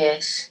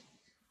 Yes.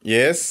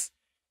 Yes?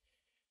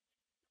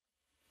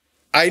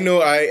 I know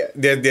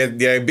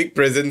there are big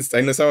presents. I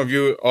know some of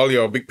you, all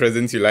your big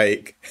presents you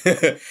like.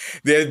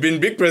 There have been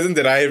big presents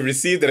that I have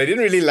received that I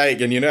didn't really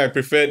like, and I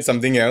preferred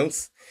something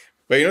else.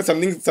 But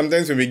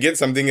sometimes when we get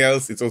something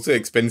else, it's also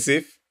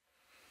expensive.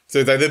 So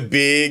it's either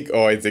big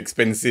or it's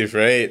expensive,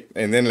 right?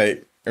 And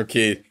then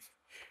okay.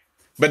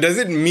 But does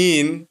it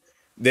mean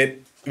that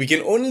we can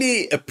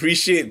only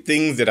appreciate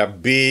things that are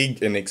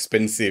big and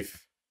expensive?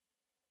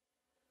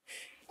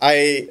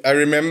 I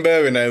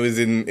remember when I was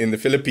in the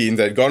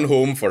Philippines, I'd gone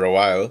home for a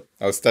while.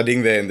 I was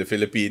studying there in the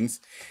Philippines.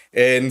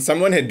 And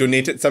someone had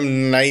donated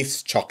some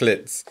nice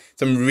chocolates,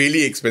 some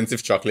really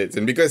expensive chocolates.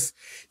 And because,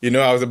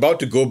 I was about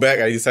to go back,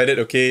 I decided,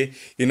 okay,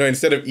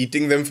 instead of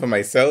eating them for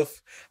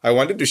myself, I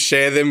wanted to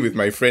share them with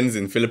my friends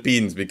in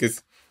Philippines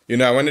because,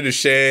 I wanted to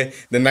share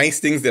the nice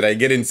things that I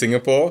get in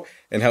Singapore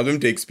and help them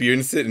to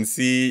experience it and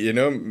see,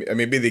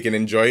 maybe they can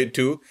enjoy it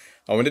too.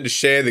 I wanted to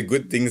share the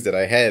good things that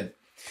I had.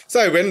 So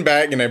I went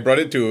back and I brought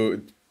it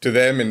to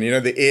them, and,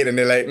 they ate and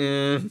they're like,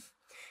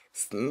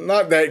 it's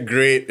not that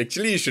great.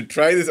 Actually, you should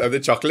try this other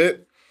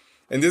chocolate.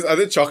 And this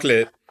other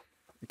chocolate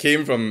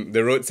came from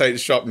the roadside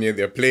shop near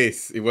their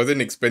place. It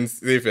wasn't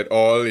expensive at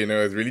all, it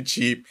was really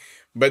cheap.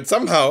 But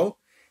somehow,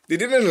 they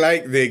didn't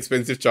like the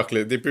expensive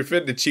chocolate. They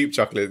preferred the cheap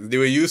chocolate. They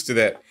were used to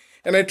that.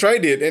 And I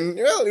tried it, and,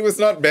 well, it was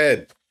not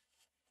bad.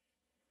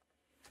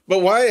 But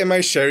why am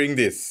I sharing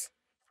this?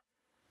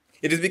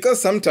 It is because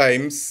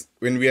sometimes,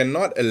 when we are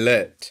not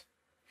alert,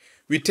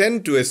 we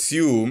tend to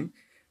assume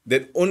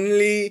that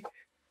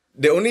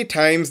the only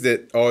times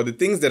or the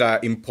things that are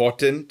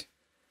important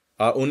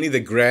are only the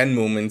grand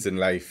moments in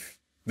life,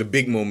 the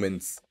big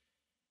moments.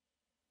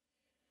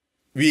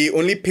 We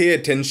only pay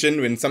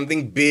attention when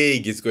something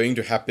big is going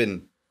to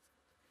happen.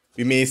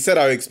 We may set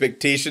our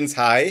expectations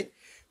high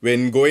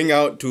when going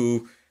out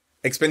to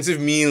expensive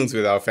meals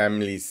with our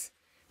families,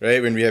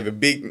 right? When we have a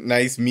big,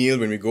 nice meal,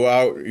 when we go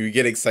out, we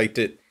get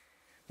excited.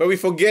 But we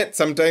forget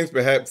sometimes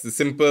perhaps the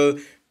simple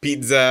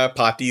pizza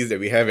parties that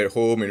we have at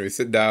home, and we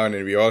sit down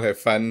and we all have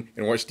fun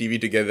and watch TV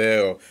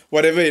together or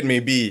whatever it may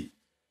be.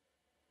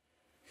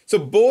 So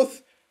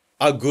both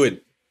are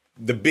good.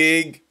 The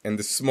big and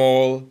the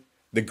small,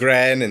 the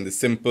grand and the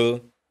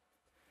simple.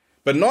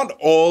 But not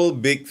all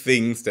big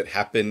things that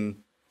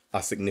happen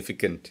are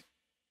significant.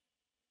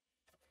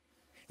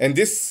 And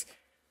this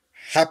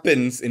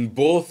happens in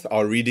both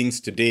our readings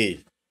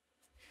today.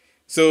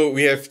 So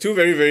we have two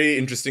very, very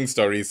interesting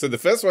stories. So the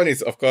first one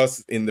is, of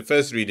course, in the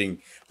first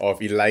reading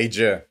of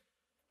Elijah.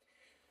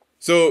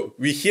 So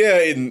we hear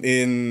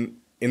in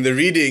the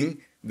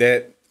reading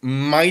that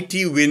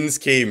mighty winds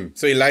came.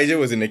 So Elijah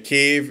was in a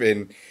cave,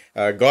 and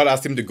God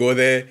asked him to go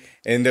there,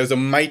 and there was a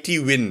mighty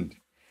wind.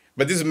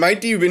 But this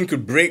mighty wind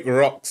could break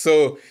rocks.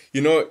 So,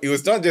 it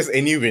was not just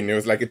any wind. It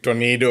was like a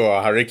tornado or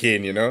a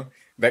hurricane,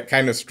 that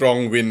kind of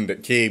strong wind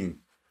that came.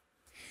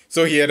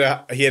 So he had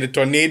a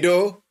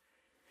tornado.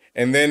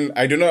 And then,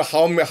 I don't know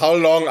how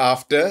long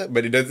after,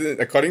 but it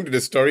doesn't, according to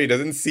the story, it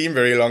doesn't seem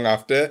very long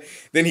after.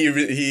 Then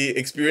he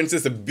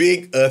experiences a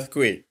big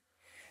earthquake,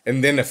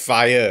 and then a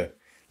fire.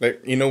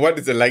 Like, what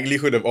is the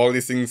likelihood of all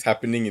these things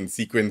happening in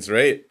sequence,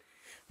 right?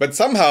 But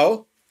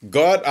somehow,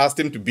 God asked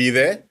him to be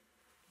there.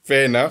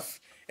 Fair enough.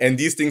 And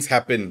these things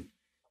happen.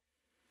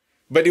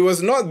 But it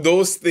was not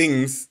those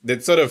things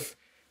that sort of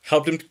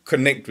helped him to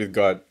connect with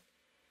God.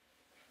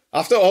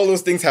 After all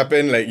those things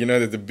happen, like,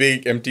 there's a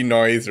big empty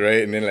noise,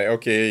 right? And then like,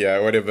 okay, yeah,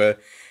 whatever.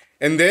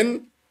 And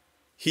then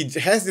he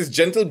has this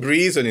gentle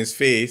breeze on his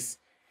face,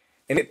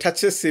 and it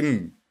touches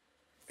him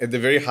at the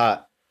very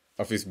heart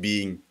of his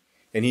being.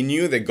 And he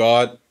knew that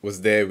God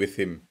was there with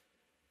him.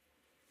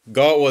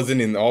 God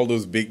wasn't in all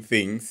those big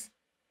things.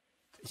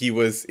 He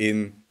was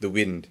in the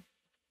wind.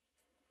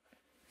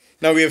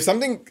 Now we have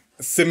something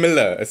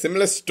similar, a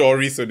similar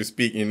story, so to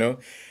speak,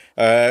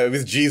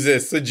 with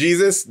Jesus. So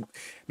Jesus,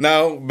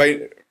 now,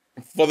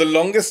 for the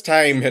longest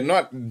time, had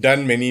not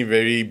done many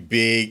very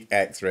big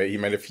acts, right? He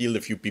might have healed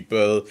a few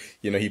people,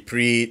 he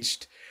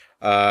preached,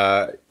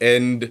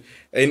 and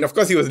of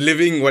course he was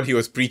living what he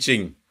was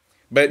preaching.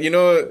 But,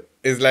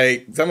 it's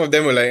like, some of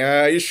them were like,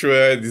 are you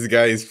sure this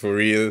guy is for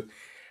real?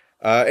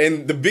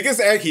 And the biggest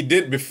act he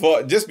did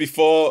just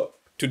before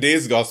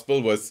today's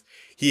gospel was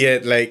he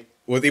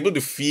was able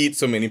to feed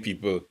so many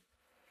people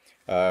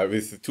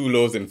with 2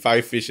 loaves and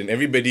 5 fish, and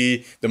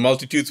everybody, the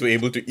multitudes were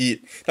able to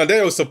eat. Now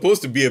that was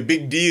supposed to be a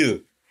big deal,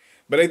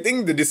 but I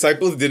think the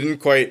disciples didn't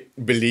quite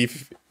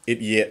believe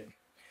it yet.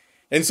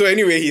 And so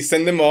anyway, he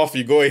sent them off.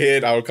 You go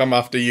ahead, I will come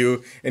after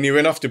you. And he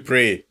went off to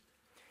pray.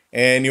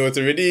 And it was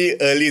already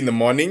early in the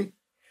morning.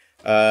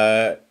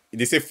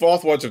 They say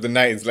 4th watch of the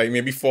night. It's like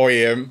maybe 4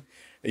 a.m.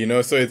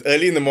 So it's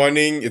early in the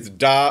morning, it's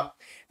dark,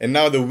 and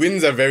now the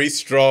winds are very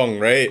strong,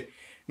 right?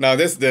 Now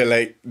that's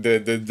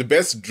the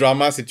best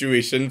drama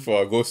situation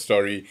for a ghost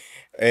story.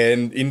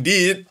 And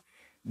indeed,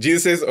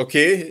 Jesus says,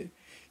 okay,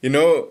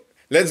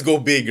 let's go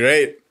big,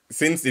 right?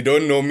 Since they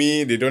don't know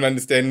me, they don't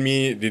understand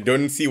me, they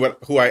don't see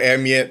who I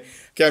am yet.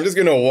 Okay, I'm just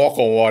going to walk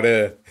on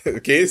water.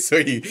 Okay,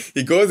 so he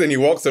goes and he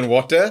walks on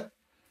water.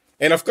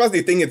 And of course,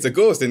 they think it's a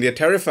ghost and they're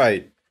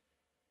terrified.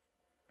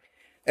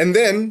 And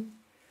then,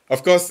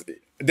 of course,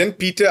 then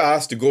Peter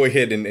asked to go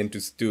ahead and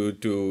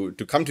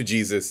to come to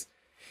Jesus,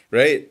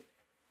 right?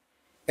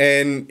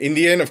 And in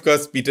the end, of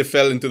course, Peter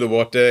fell into the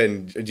water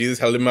and Jesus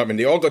held him up and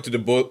they all got to the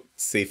boat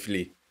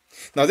safely.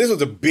 Now, this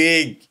was a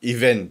big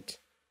event.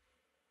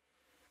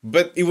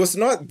 But it was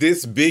not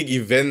this big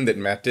event that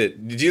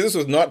mattered. Jesus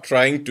was not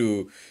trying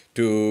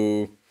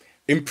to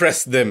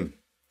impress them.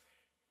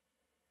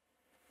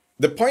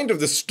 The point of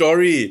the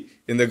story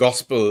in the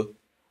gospel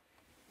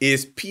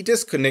is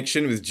Peter's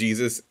connection with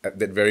Jesus at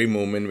that very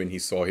moment when he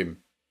saw him.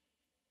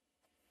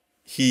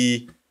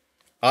 He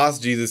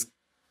asked Jesus,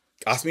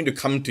 ask me to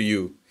come to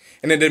you.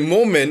 And at that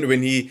moment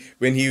when he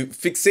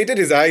fixated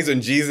his eyes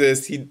on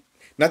Jesus,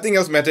 Nothing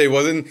else mattered.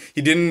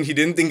 He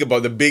didn't think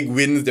about the big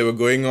winds that were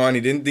going on.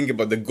 He didn't think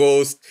about the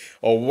ghost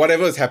or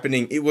whatever was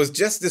happening. It was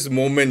just this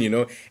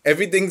moment,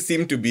 everything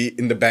seemed to be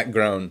in the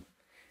background.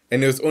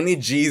 And it was only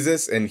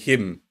Jesus and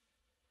him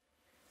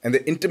and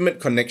the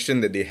intimate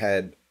connection that they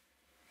had.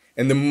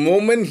 And the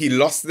moment he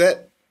lost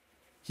that,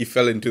 he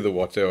fell into the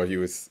water, or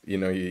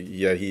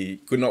he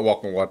could not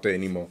walk on water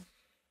anymore.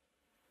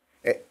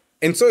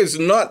 And so it's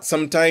not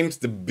sometimes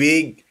the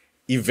big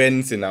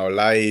events in our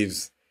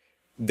lives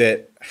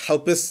that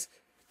help us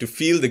to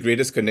feel the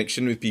greatest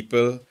connection with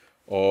people,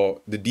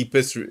 or the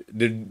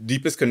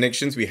deepest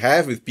connections we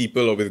have with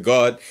people or with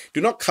God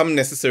do not come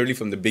necessarily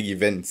from the big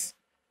events.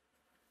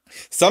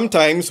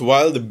 Sometimes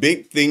while the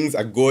big things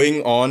are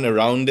going on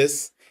around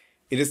us,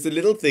 it is the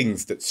little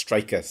things that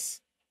strike us.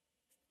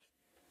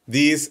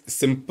 These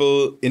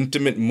simple,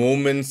 intimate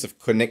moments of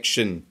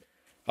connection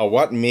are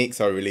what makes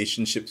our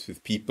relationships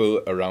with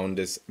people around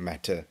us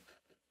matter.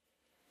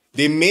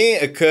 They may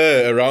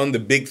occur around the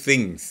big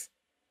things,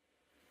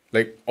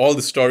 like all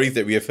the stories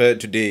that we have heard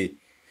today,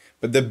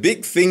 but the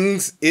big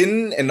things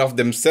in and of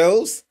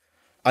themselves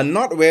are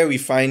not where we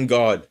find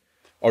God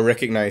or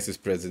recognize His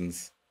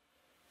presence.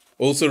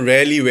 Also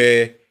rarely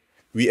where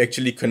we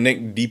actually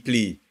connect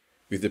deeply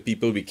with the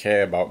people we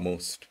care about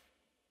most.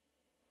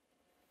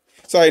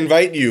 So I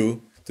invite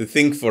you to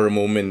think for a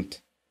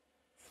moment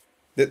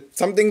that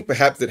something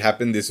perhaps that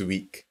happened this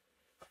week.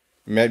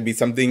 It might be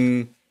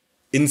something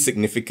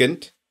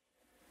insignificant,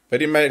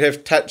 but it might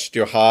have touched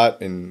your heart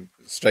and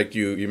struck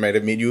you. It might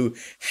have made you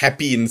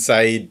happy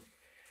inside.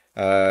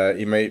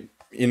 You might,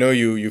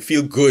 you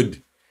feel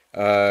good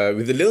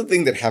with the little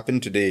thing that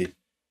happened today.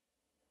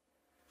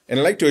 And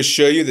I'd like to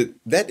assure you that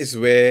that is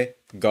where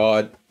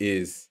God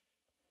is.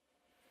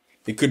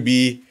 It could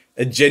be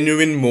a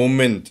genuine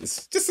moment.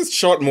 It's just a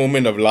short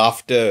moment of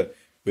laughter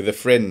with a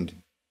friend.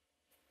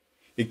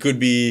 It could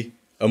be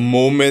a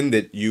moment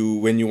that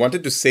when you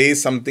wanted to say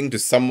something to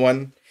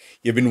someone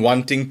you've been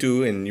wanting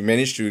to, and you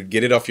managed to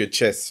get it off your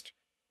chest.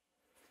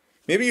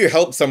 Maybe you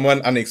helped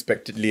someone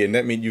unexpectedly and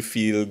that made you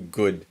feel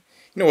good.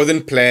 It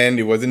wasn't planned.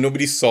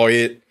 Nobody saw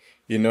it.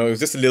 It was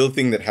just a little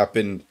thing that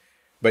happened,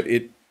 but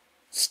it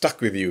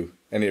stuck with you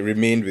and it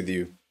remained with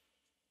you.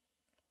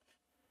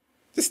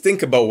 Just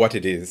think about what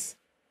it is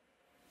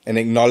and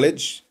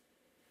acknowledge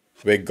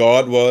where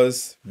God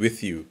was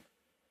with you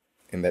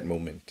in that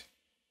moment.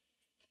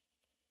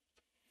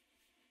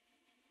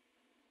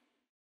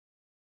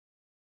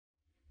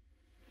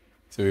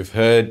 So we've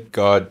heard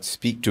God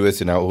speak to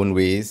us in our own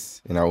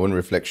ways, in our own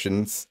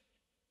reflections.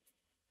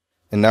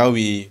 And now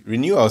we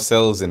renew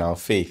ourselves in our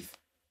faith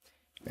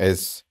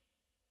as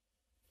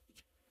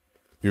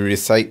we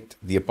recite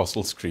the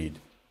Apostles' Creed.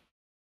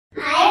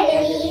 I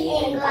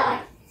believe in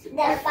God,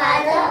 the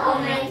Father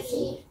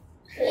Almighty,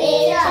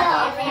 creator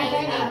of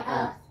heaven and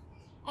earth,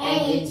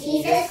 and in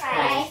Jesus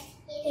Christ,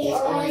 His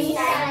only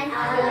Son,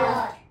 our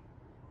Lord,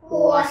 who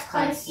was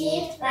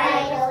conceived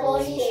by the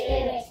Holy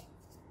Spirit,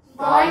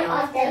 born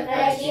of the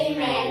Virgin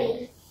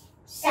Mary,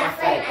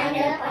 suffered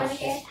under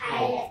Pontius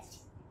Pilate,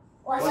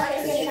 was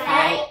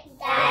crucified,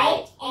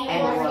 died,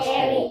 and was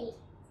buried.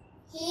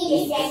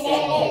 He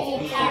descended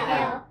into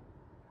hell.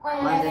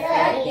 On the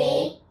third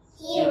day,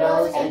 He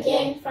rose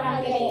again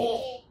from the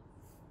dead.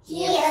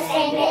 He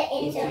ascended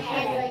into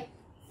heaven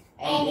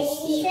and is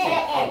seated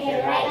at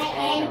the right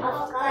hand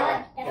of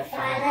God the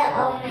Father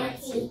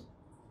Almighty.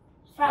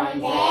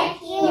 From there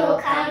He will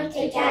come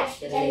to judge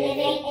the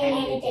living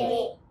and the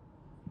dead.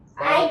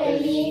 I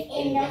believe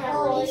in the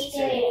Holy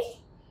Spirit,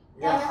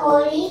 the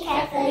Holy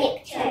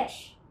Catholic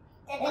Church,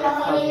 the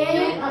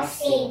communion of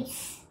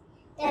saints,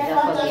 the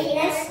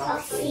forgiveness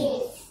of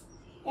sins,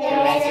 the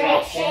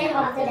resurrection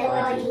of the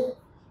body,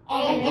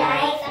 and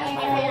life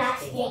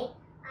everlasting.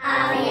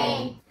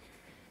 Amen.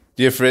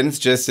 Dear friends,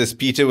 just as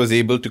Peter was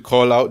able to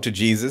call out to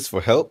Jesus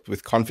for help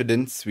with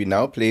confidence, we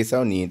now place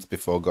our needs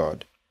before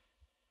God.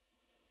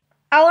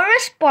 Our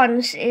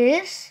response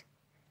is,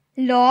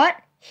 Lord,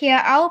 hear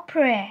our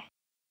prayer.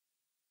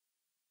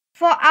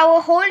 For our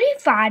Holy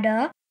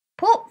Father,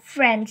 Pope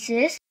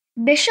Francis,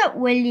 Bishop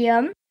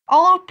William,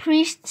 all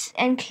priests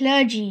and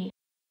clergy,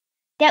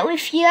 that with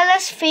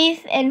fearless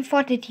faith and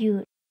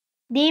fortitude,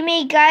 they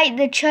may guide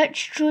the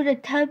Church through the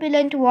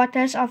turbulent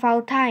waters of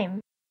our time,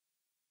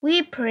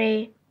 we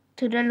pray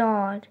to the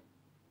Lord.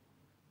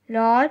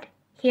 Lord,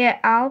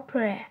 hear our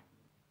prayer.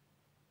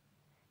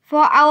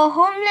 For our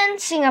homeland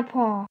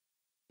Singapore,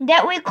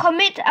 that we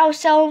commit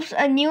ourselves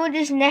anew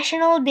this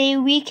National Day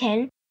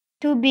weekend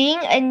to being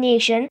a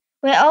nation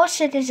where all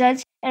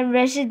citizens and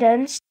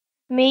residents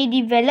may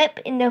develop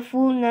in the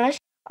fullness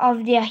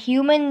of their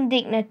human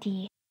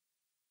dignity.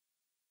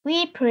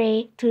 We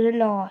pray to the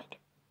Lord.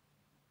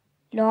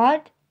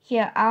 Lord,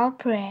 hear our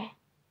prayer.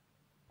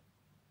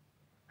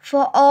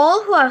 For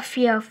all who are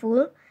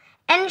fearful,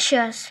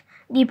 anxious,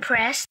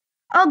 depressed,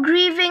 or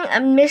grieving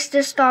amidst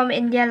the storm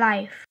in their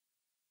life,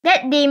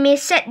 that they may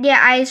set their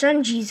eyes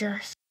on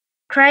Jesus,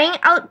 crying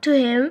out to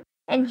Him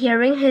and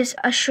hearing His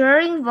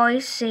assuring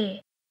voice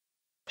say,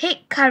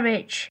 Take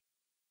courage,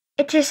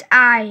 it is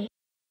I,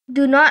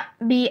 do not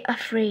be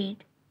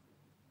afraid.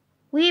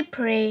 We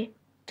pray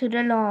to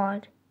the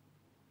Lord.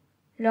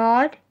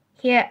 Lord,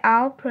 hear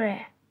our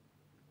prayer.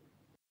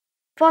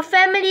 For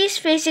families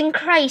facing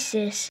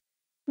crisis,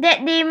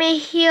 that they may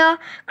hear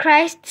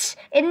Christ's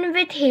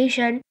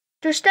invitation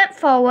to step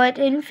forward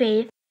in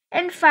faith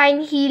and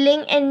find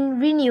healing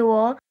and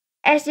renewal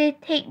as they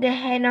take the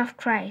hand of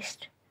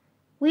Christ.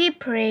 We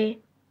pray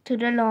to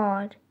the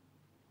Lord.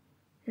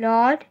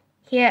 Lord,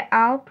 hear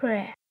our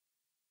prayer.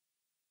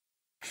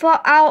 For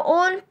our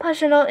own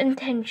personal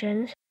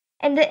intentions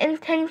and the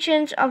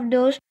intentions of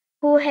those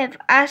who have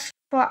asked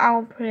for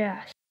our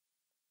prayers,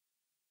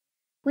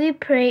 we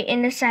pray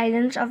in the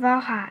silence of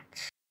our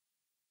hearts.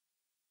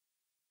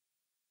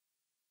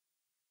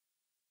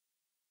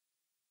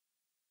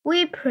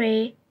 We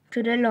pray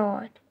to the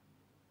Lord.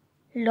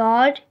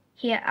 Lord,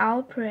 hear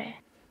our prayer.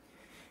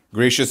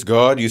 Gracious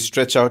God, you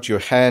stretch out your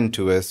hand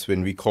to us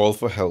when we call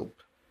for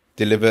help.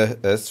 Deliver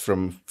us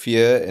from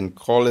fear and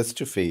call us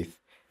to faith.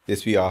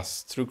 This we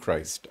ask through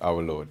Christ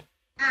our Lord.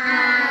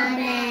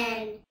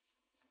 Amen.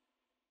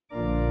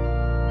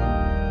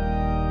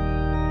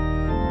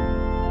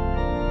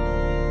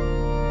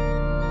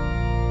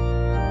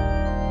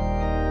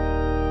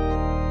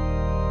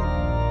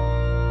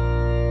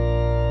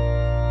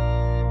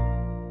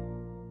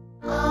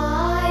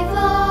 I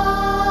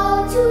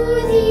vow to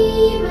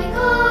thee, my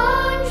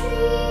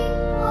country,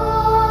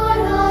 all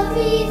of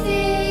thee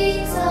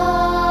things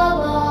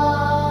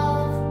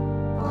above.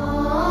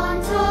 On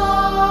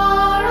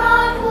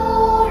Torah,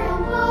 Torah,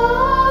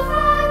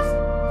 perfect,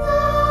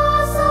 the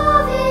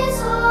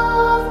service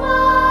of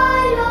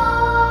my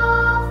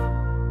love.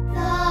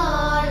 The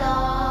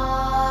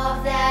love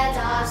that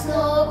asks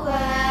no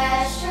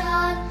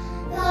question,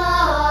 the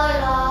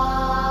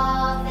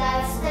love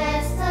that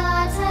stands the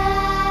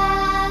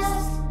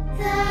test,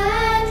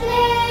 that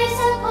lays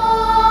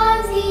upon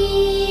the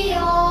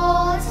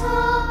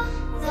altar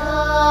the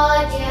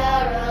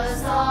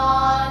dearest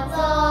and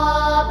the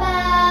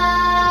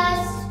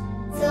best,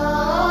 the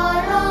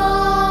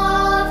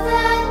love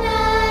that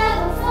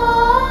never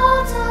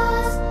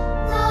falters,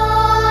 the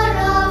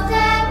love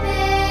that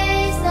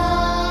pays the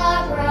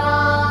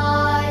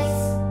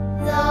price,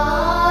 the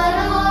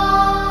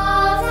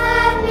love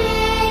that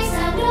makes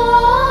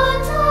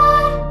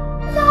undaunted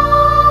the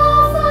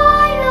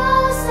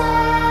final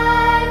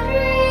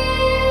sacrifice.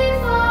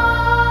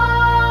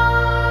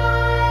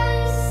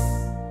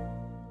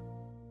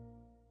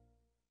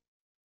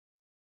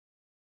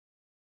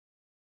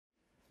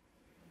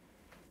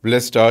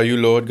 Blessed are you,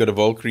 Lord, God of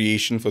all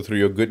creation, for through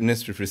your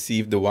goodness we've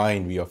received the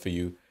wine we offer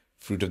you,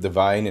 fruit of the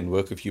vine and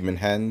work of human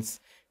hands.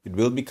 It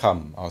will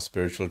become our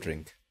spiritual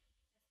drink.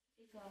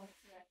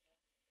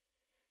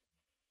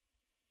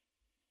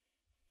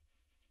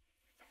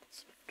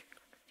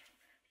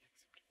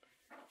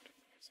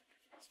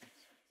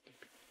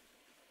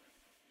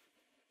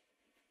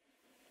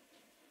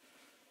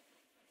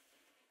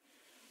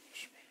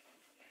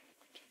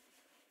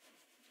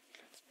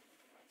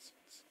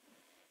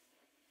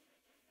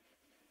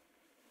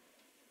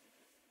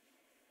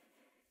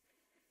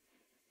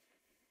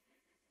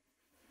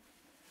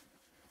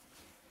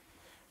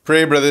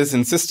 Pray, brothers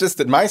and sisters,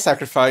 that my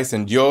sacrifice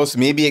and yours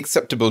may be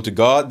acceptable to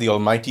God, the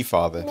Almighty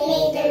Father. May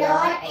the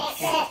Lord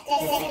accept the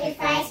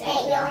sacrifice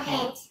at your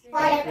hands,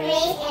 for the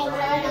praise and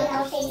glory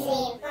of his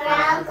name, for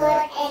our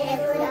good and the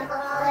good of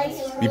all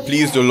humanity. Be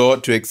pleased, O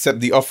Lord, to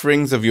accept the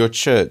offerings of your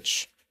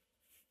church.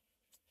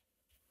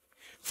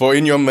 For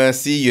in your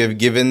mercy you have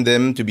given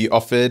them to be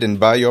offered, and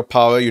by your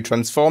power you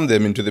transform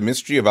them into the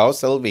mystery of our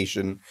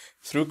salvation,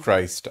 through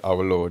Christ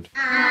our Lord.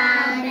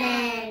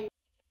 Amen.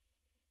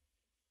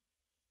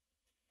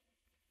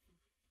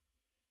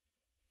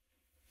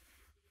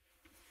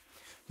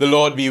 The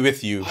Lord be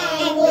with you.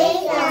 And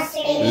with your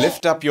spirit,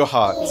 Lift up your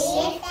hearts.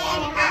 lift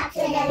them up to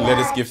the Lord. Let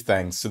us give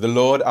thanks to the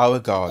Lord our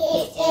God.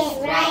 It is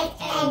right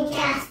and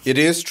just. It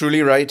is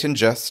truly right and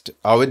just,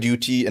 our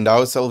duty and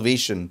our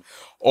salvation,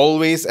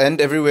 always and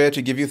everywhere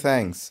to give you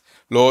thanks,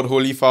 Lord,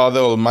 Holy Father,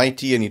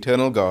 Almighty and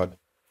eternal God.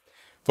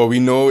 For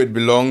we know it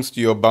belongs to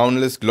your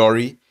boundless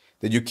glory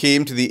that you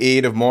came to the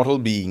aid of mortal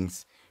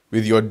beings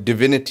with your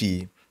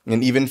divinity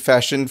and even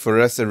fashioned for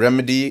us a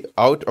remedy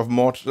out of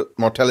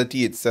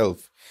mortality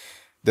itself,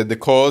 that the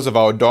cause of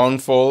our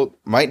downfall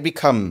might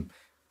become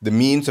the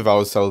means of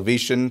our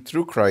salvation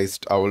through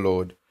Christ our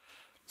Lord.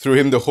 Through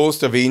him the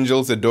host of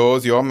angels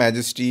adores your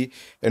majesty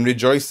and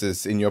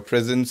rejoices in your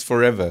presence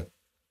forever.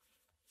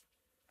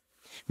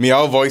 May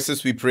our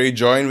voices, we pray,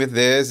 join with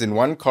theirs in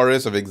one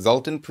chorus of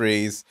exultant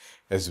praise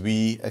as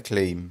we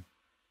acclaim.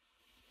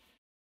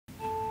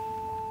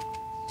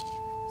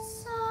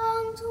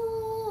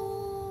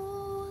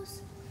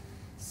 Sanctus,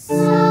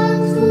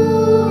 Sanctus,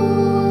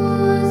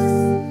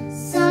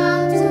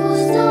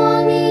 Sanctus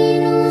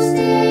Dominus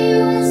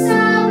Deus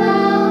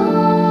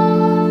Sabaoth,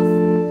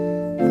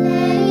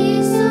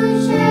 plenius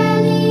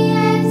celi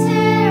et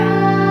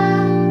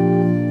terra,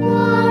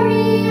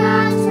 gloria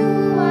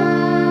tua,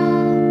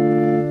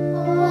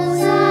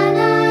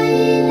 Hosanna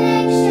in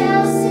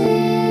excelsis,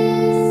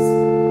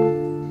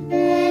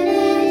 benedictus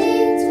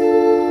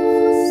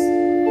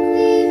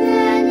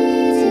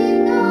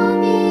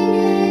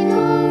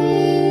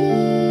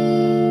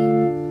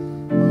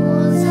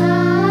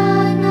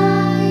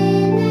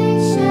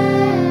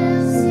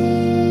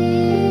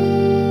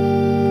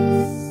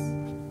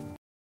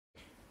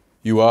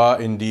You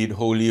are indeed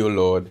holy, O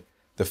Lord,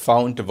 the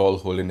fount of all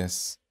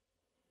holiness.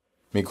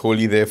 Make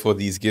holy, therefore,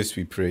 these gifts,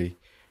 we pray,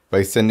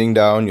 by sending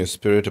down your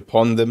Spirit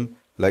upon them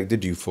like the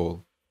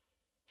dewfall,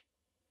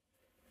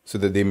 so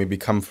that they may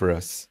become for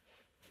us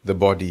the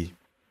body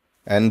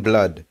and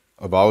blood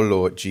of our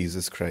Lord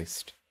Jesus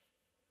Christ.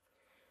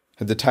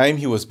 At the time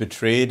he was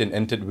betrayed and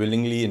entered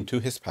willingly into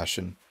his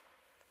passion,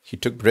 he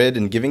took bread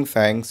and giving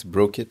thanks,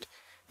 broke it,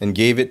 and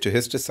gave it to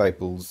his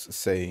disciples,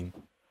 saying,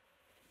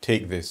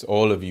 "Take this,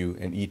 all of you,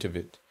 and eat of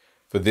it,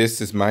 for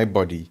this is my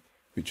body,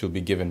 which will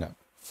be given up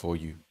for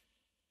you."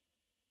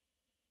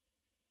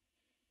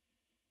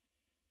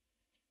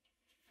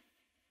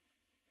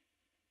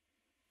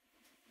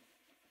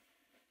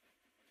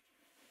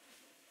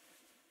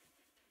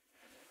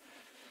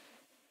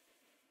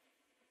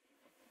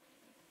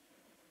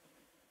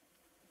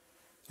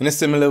 In a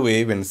similar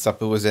way, when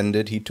supper was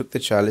ended, he took the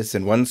chalice,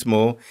 and once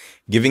more,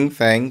 giving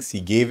thanks,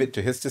 he gave it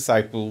to his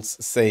disciples,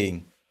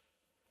 saying,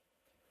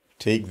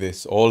 "Take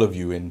this, all of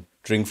you, and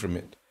drink from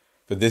it,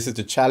 for this is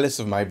the chalice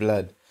of my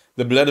blood,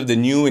 the blood of the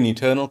new and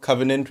eternal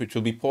covenant, which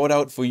will be poured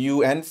out for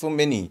you and for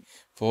many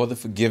for the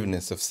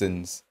forgiveness of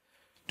sins.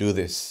 Do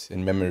this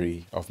in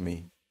memory of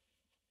me."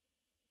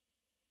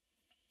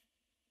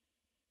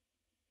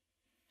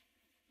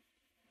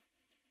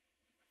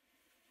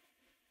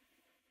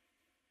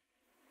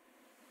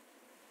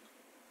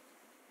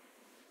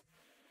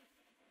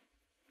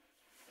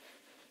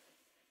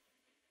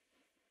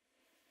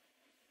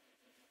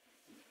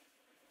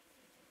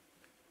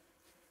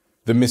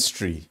 The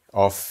mystery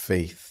of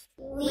faith.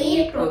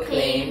 We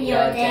proclaim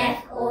your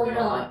death, O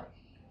Lord,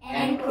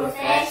 and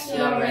profess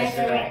your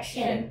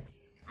resurrection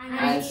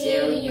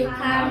until you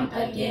come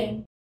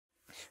again.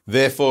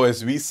 Therefore,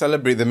 as we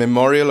celebrate the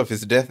memorial of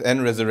his death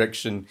and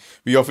resurrection,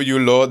 we offer you,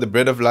 Lord, the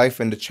bread of life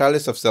and the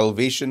chalice of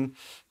salvation,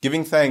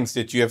 giving thanks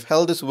that you have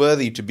held us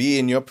worthy to be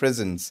in your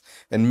presence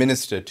and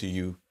minister to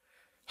you.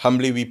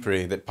 Humbly we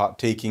pray that,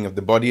 partaking of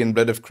the body and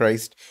blood of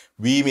Christ,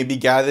 we may be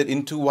gathered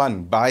into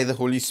one by the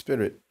Holy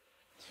Spirit.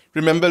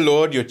 Remember,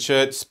 Lord, your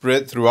church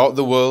spread throughout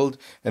the world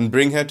and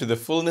bring her to the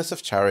fullness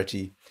of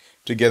charity,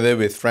 together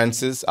with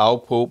Francis, our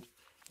Pope,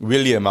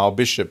 William, our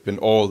Bishop, and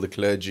all the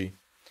clergy.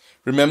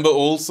 Remember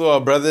also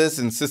our brothers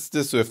and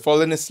sisters who have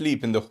fallen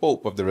asleep in the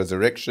hope of the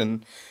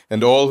resurrection,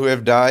 and all who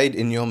have died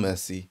in your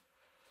mercy.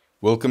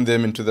 Welcome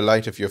them into the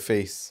light of your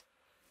face.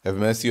 Have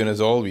mercy on us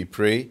all, we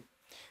pray,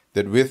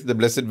 that with the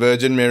Blessed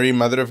Virgin Mary,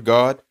 Mother of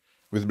God,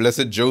 with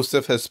blessed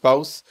Joseph, her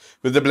spouse,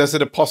 with the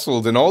blessed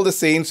apostles and all the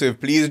saints who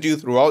have pleased you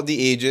throughout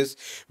the ages,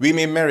 we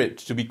may merit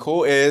to be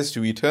co-heirs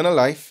to eternal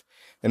life,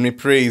 and may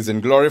praise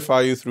and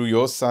glorify you through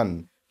your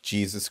Son,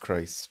 Jesus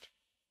Christ.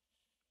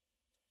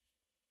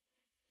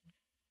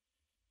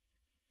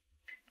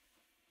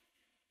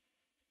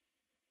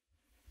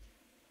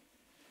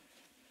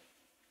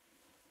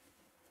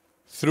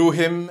 Through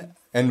him,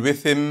 and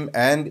with him,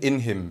 and in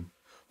him,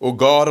 O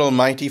God,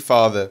 Almighty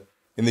Father,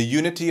 in the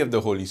unity of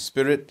the Holy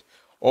Spirit,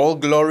 all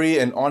glory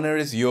and honor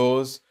is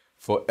yours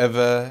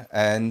forever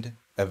and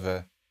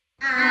ever.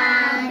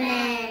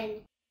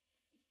 Amen.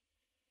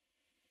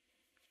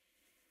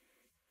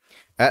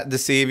 At the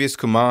Saviour's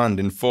command,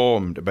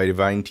 informed by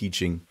divine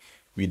teaching,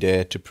 we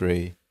dare to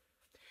pray.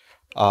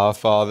 Our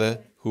Father,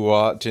 who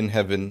art in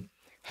heaven,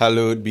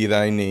 hallowed be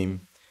thy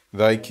name.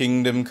 Thy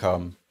kingdom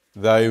come,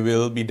 thy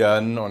will be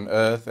done on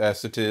earth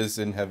as it is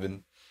in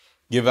heaven.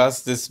 Give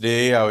us this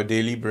day our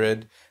daily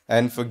bread,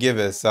 and forgive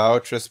us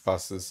our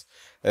trespasses,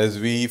 as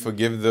we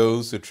forgive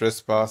those who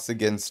trespass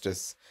against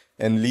us.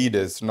 And lead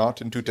us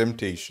not into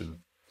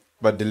temptation,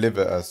 but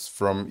deliver us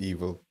from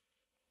evil.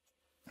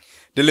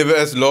 Deliver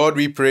us, Lord,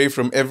 we pray,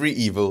 from every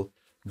evil.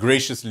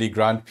 Graciously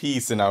grant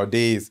peace in our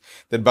days,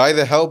 that by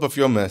the help of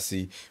your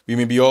mercy we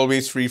may be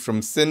always free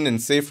from sin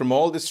and safe from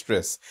all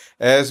distress,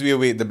 as we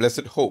await the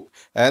blessed hope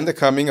and the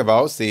coming of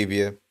our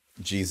Saviour,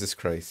 Jesus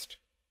Christ.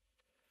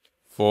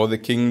 For the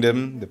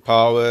kingdom, the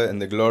power,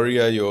 and the glory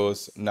are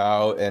yours,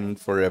 now and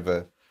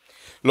forever.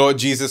 Lord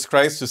Jesus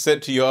Christ, who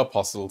said to your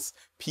apostles,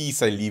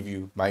 "Peace I leave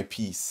you, my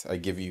peace I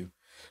give you,"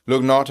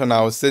 look not on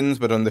our sins,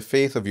 but on the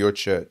faith of your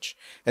church,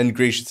 and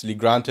graciously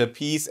grant her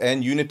peace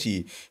and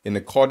unity in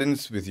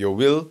accordance with your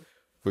will,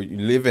 for you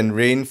live and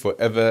reign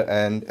forever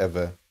and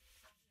ever.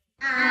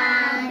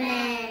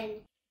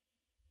 Amen.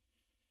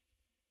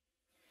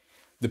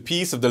 The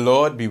peace of the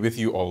Lord be with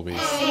you always.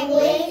 And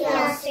with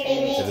your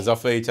spirit. Let us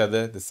offer each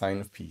other the sign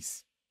of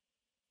peace.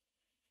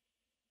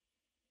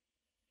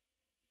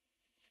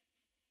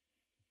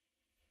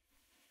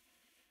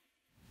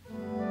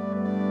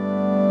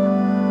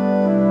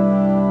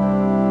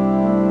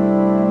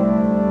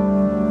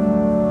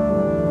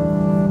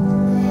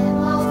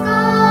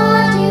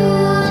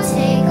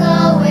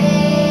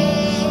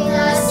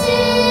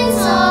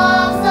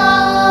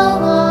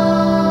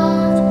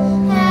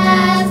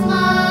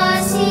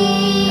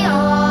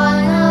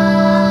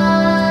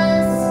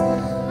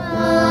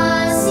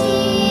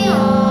 Mercy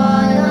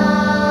on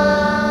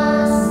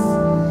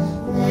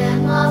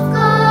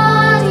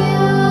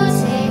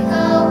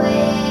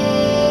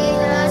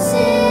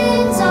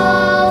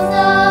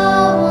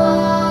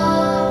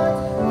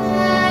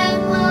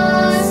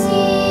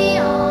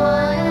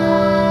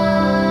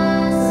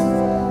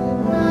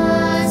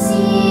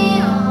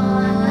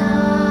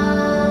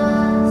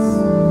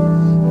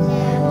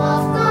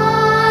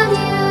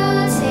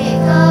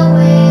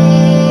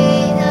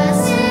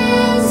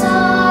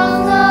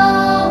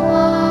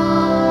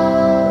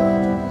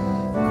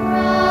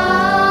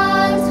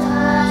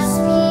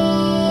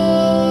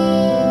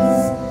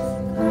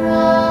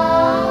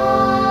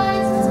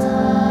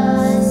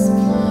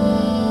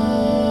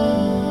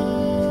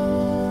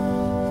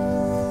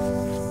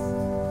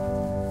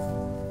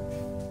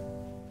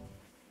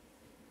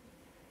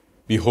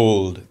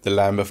Behold the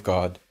Lamb of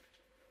God.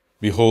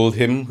 Behold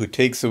him who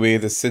takes away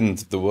the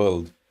sins of the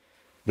world.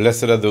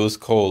 Blessed are those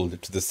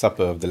called to the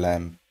supper of the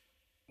Lamb.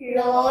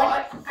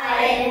 Lord,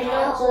 I am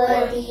not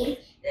worthy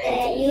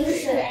that you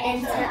should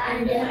enter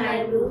under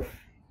my roof,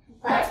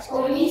 but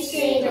only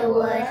say the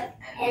word,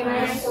 and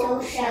my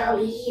soul shall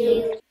be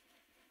healed.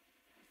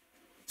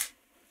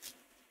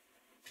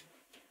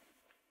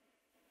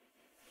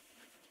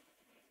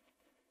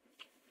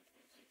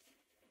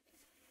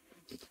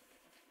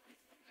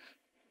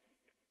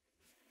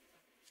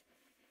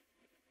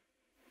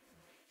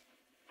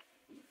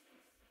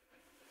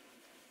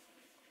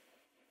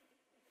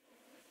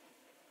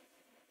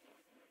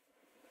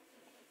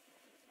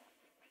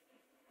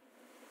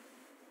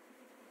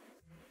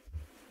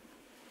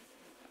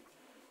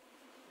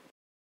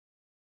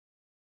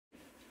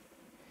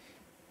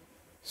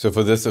 So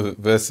for those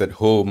of us at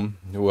home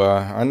who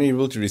are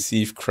unable to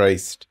receive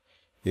Christ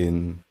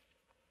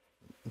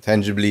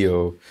tangibly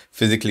or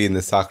physically in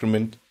the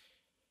sacrament,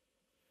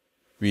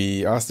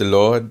 we ask the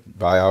Lord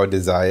by our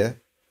desire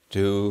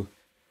to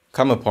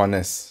come upon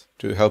us,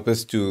 to help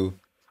us to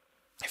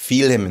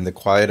feel him in the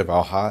quiet of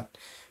our heart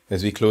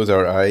as we close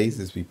our eyes,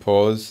 as we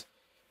pause,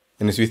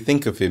 and as we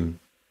think of him.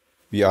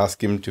 We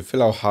ask him to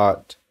fill our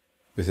heart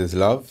with his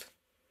love,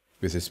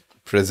 with his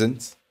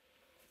presence,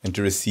 and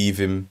to receive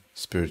him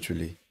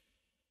spiritually.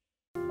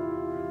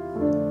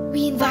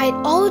 We invite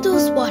all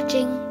those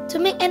watching to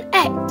make an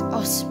act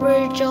of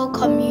spiritual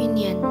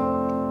communion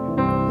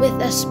with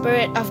a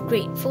spirit of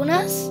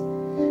gratefulness,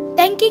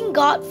 thanking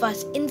God for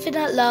his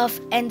infinite love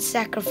and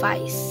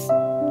sacrifice.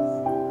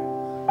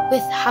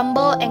 With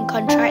humble and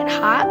contrite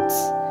hearts,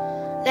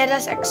 let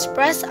us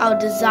express our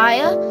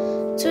desire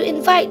to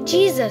invite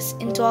Jesus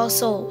into our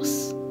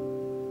souls.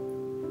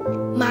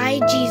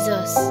 My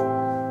Jesus,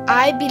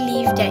 I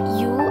believe that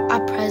you are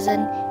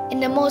present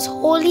in the most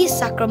holy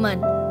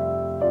sacrament.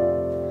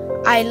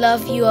 I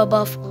love you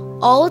above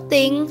all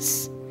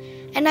things,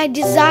 and I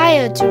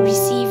desire to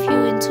receive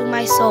you into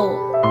my soul.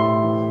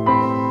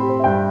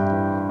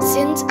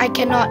 Since I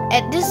cannot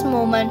at this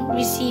moment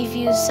receive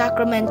you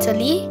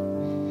sacramentally,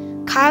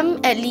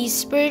 come at least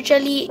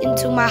spiritually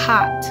into my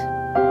heart.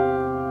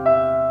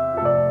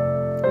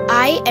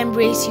 I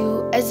embrace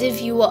you as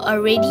if you were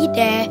already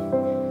there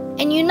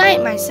and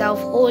unite myself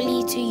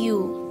wholly to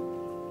you.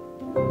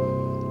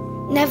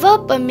 Never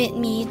permit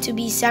me to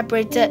be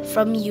separated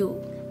from you.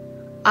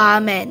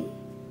 Amen.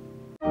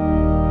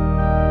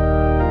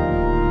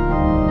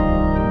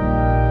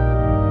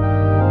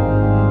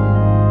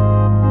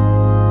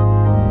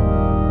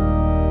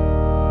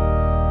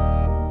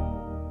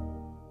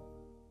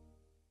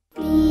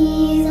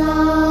 These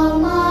are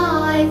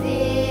my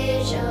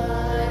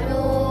vision,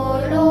 O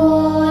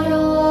Lord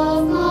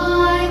of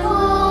my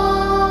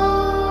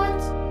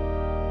heart.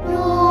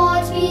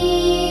 Not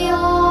be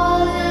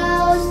all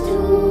else to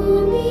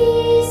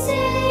me,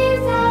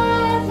 save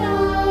that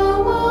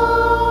thou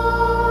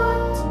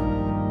art.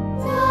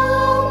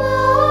 Thou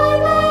my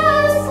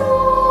best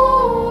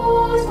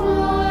Lord,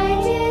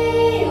 by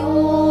day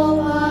or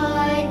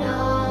by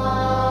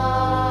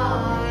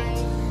night.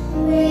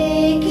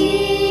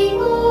 Waking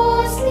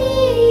or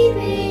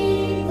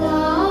sleeping,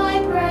 thy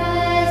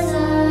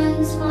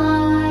presence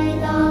my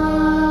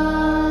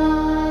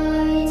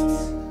light.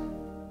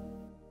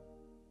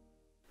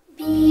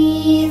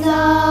 Be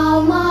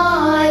thou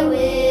my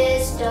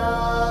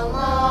wisdom,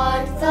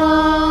 art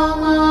thou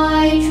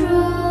my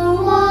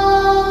true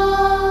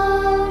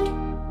word.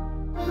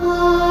 I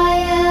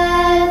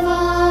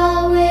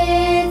ever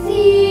with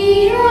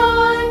thee,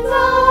 and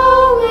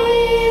thou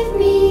with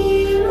me,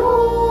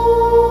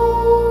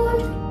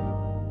 Lord.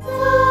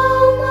 Thou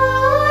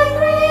my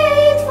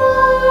great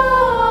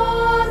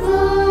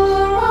Father,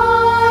 I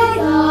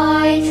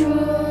thy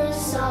true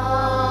Son.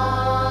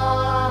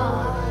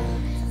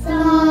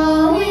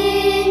 Thou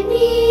in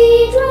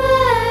me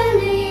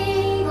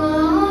dwelling,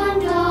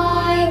 and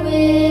I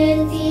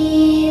with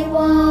thee one.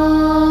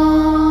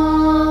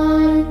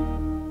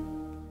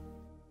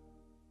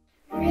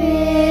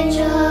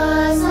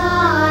 Riches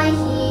I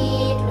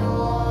heed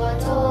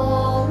not,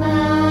 all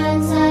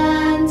man's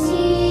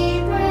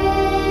empty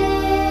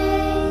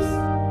praise.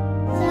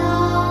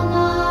 Thou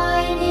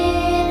mine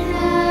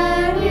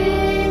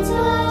inheritance,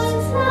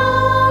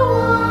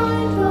 now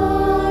and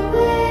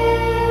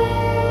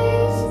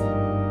always.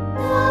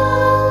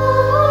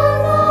 Thou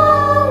art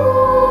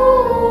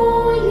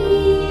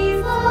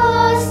only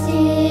first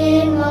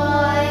in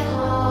my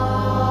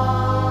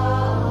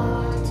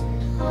heart.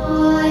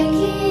 My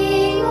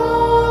King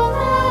of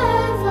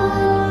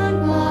heaven,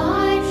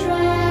 my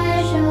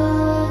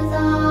treasure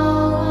thou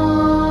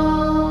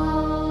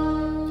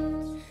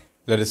art.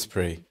 Let us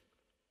pray.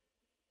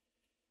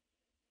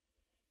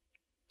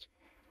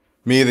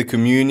 May the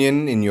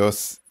communion in your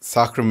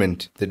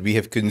sacrament that we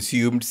have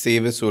consumed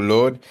save us, O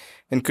Lord,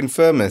 and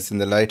confirm us in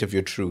the light of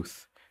your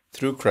truth.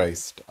 Through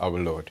Christ our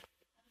Lord.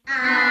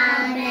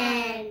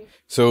 Amen.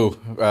 So,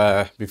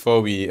 before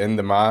we end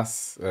the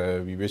Mass,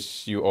 we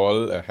wish you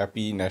all a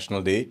happy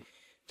National Day.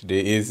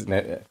 Today is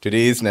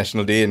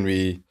National Day, and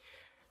we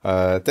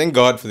thank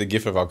God for the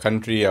gift of our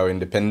country, our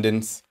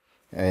independence.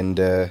 And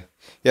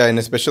in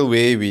a special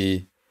way,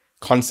 we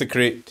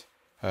consecrate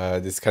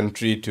this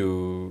country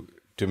to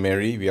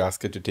Mary. We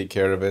ask her to take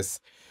care of us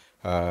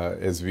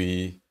as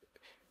we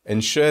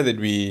ensure that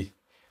we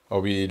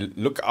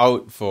look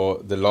out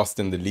for the lost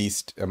and the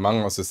least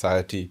among our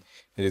society.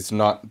 It is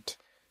not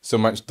so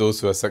much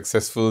those who are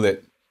successful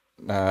that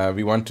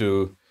we want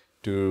to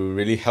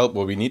really help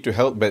or we need to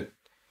help, but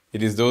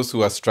it is those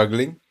who are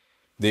struggling.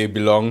 They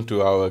belong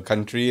to our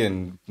country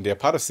and they are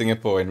part of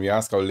Singapore, and we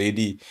ask Our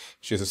Lady,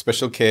 she has a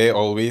special care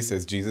always,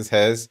 as Jesus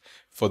has,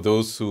 for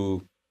those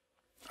who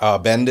are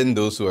abandoned,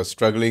 those who are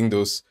struggling,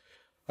 those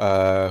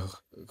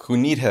who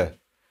need her.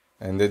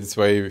 And that's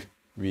why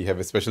we have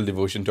a special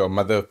devotion to our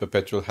Mother of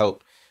Perpetual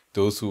Help,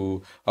 those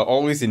who are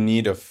always in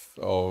need of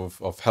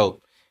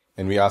help.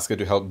 And we ask her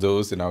to help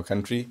those in our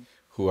country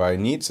who are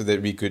in need so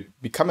that we could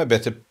become a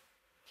better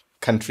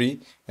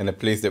country and a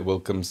place that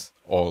welcomes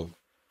all.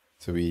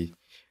 So we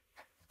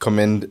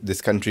commend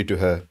this country to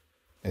her,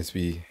 as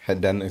we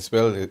had done as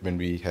well when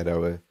we had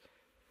our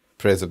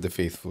prayers of the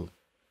faithful.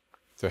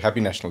 So happy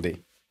National Day.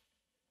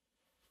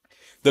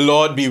 The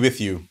Lord be with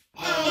you.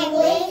 And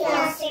with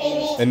your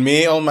spirit. And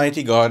may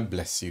Almighty God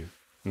bless you.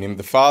 In the name of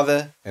the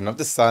Father, and of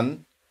the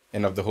Son,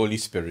 and of the Holy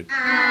Spirit.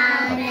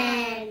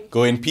 Amen.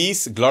 Go in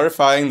peace,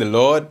 glorifying the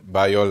Lord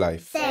by your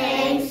life.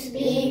 Thanks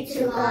be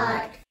to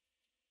God.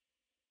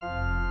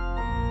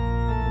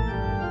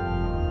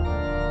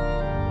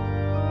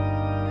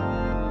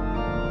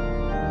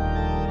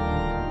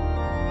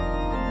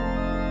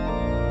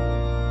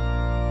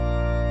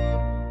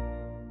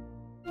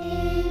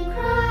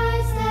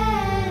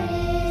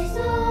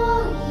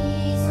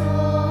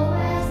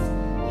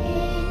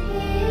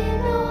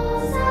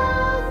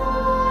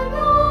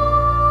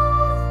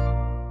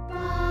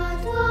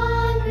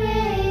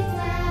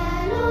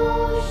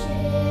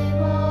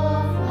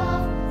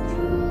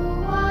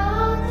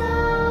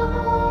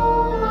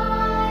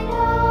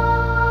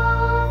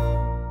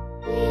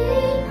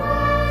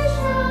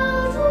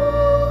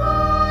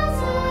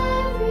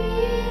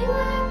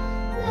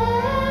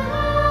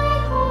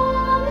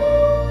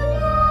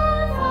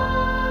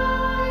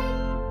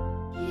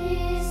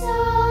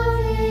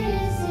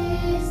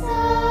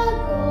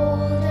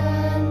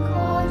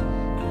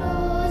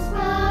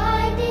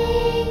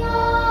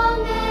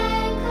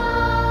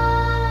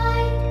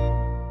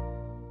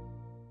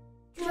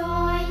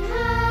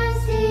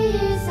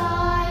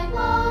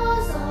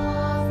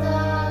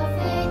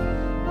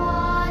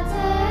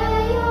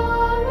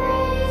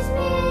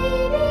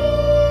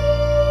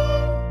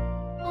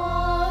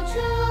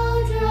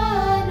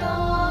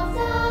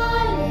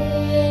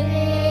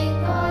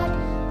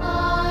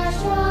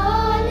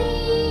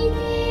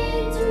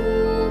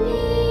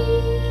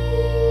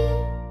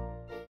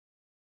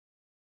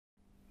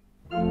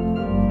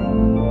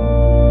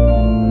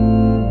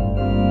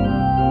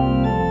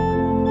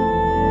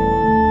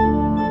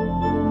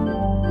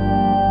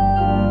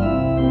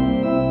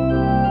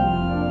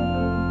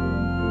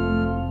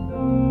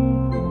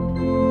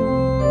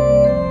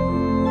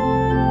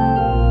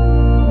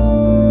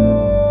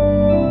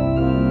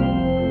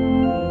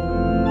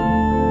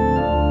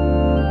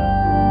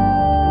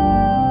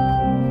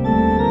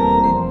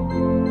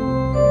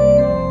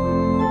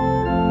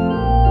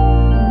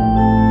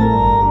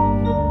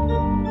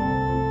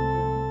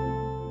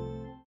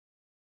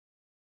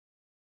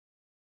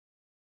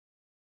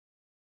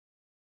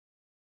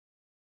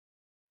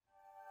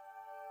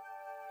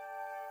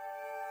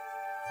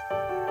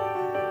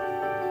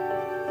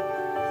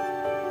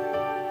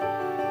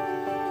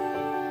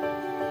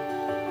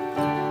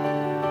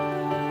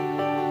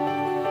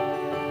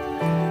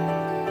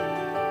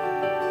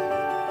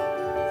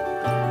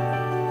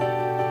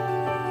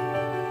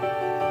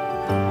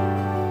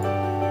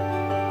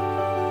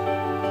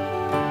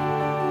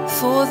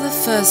 For the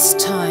first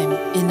time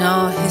in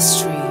our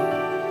history,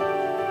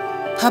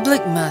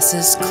 public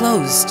masses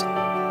closed.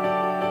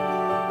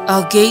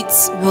 Our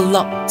gates were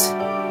locked,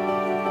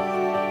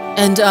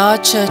 and our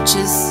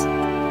churches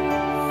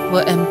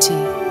were empty.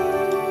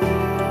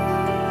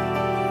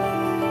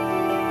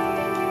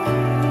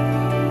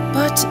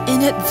 But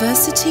in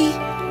adversity,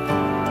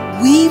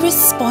 we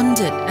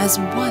responded as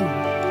one,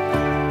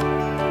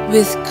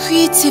 with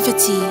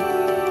creativity,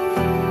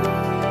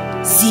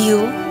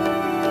 zeal,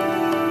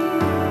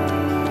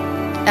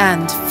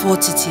 and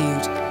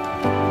fortitude.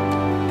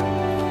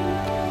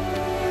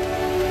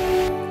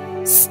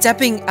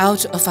 Stepping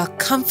out of our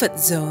comfort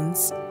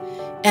zones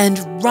and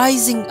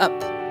rising up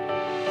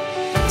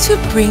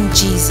to bring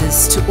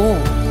Jesus to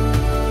all,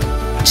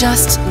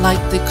 just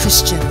like the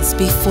Christians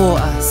before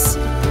us.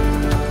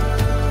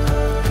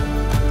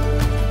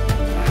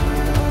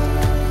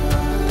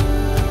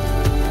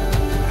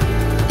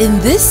 In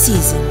this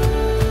season,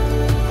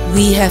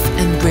 we have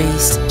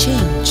embraced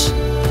change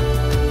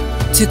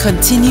to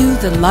continue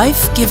the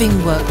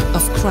life-giving work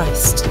of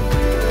Christ.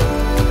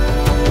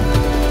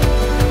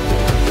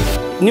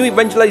 New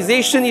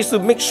evangelization is to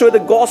make sure the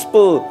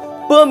gospel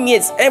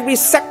permeates every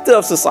sector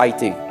of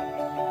society.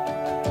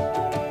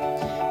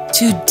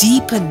 to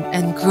deepen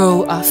and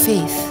grow our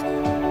faith,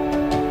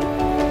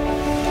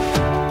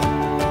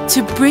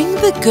 to bring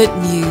the good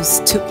news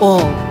to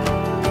all,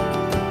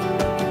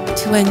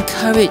 to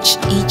encourage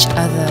each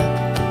other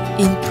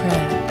in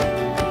prayer,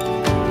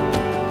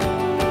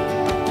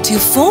 to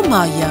form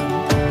our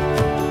young,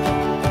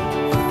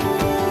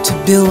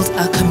 to build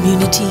our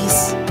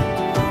communities,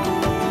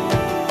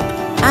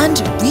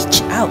 and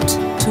reach out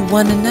to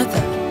one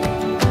another.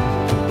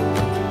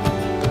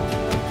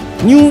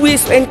 New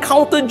ways to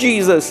encounter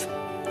Jesus,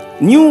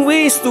 new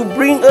ways to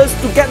bring us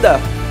together,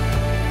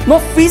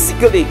 not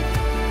physically,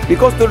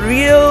 because the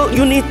real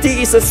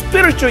unity is a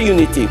spiritual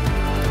unity.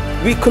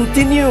 We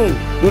continue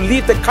to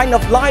live the kind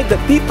of life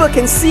that people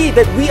can see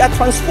that we are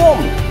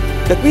transformed,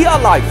 that we are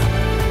alive,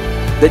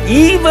 that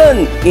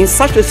even in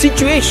such a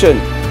situation,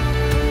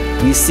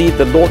 we see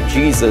the Lord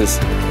Jesus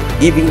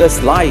giving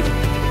us life,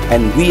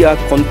 and we are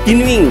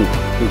continuing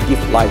to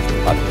give life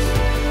to others.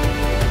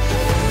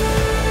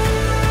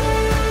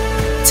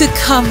 To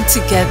come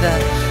together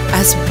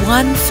as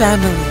one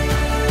family,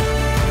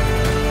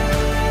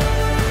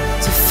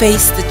 to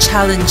face the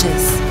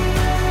challenges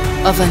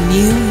of a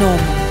new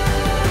normal.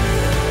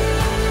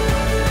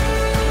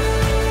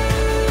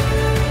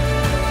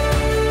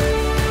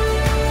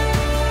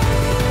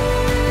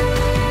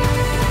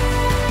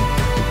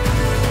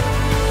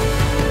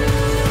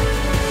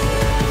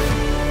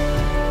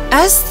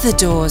 As the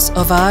doors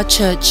of our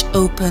church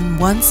open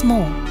once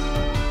more,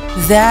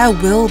 there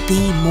will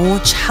be more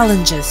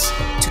challenges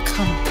to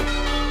come.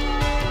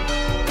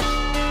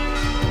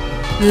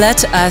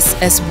 Let us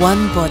as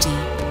one body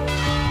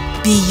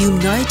be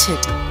united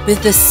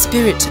with the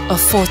spirit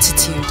of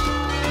fortitude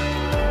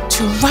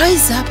to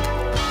rise up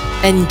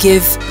and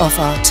give of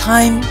our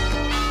time,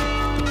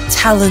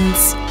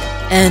 talents,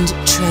 and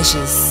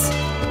treasures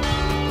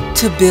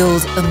to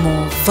build a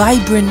more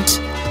vibrant,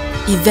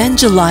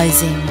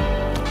 evangelizing,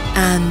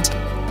 and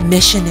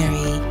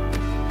missionary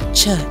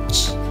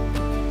church.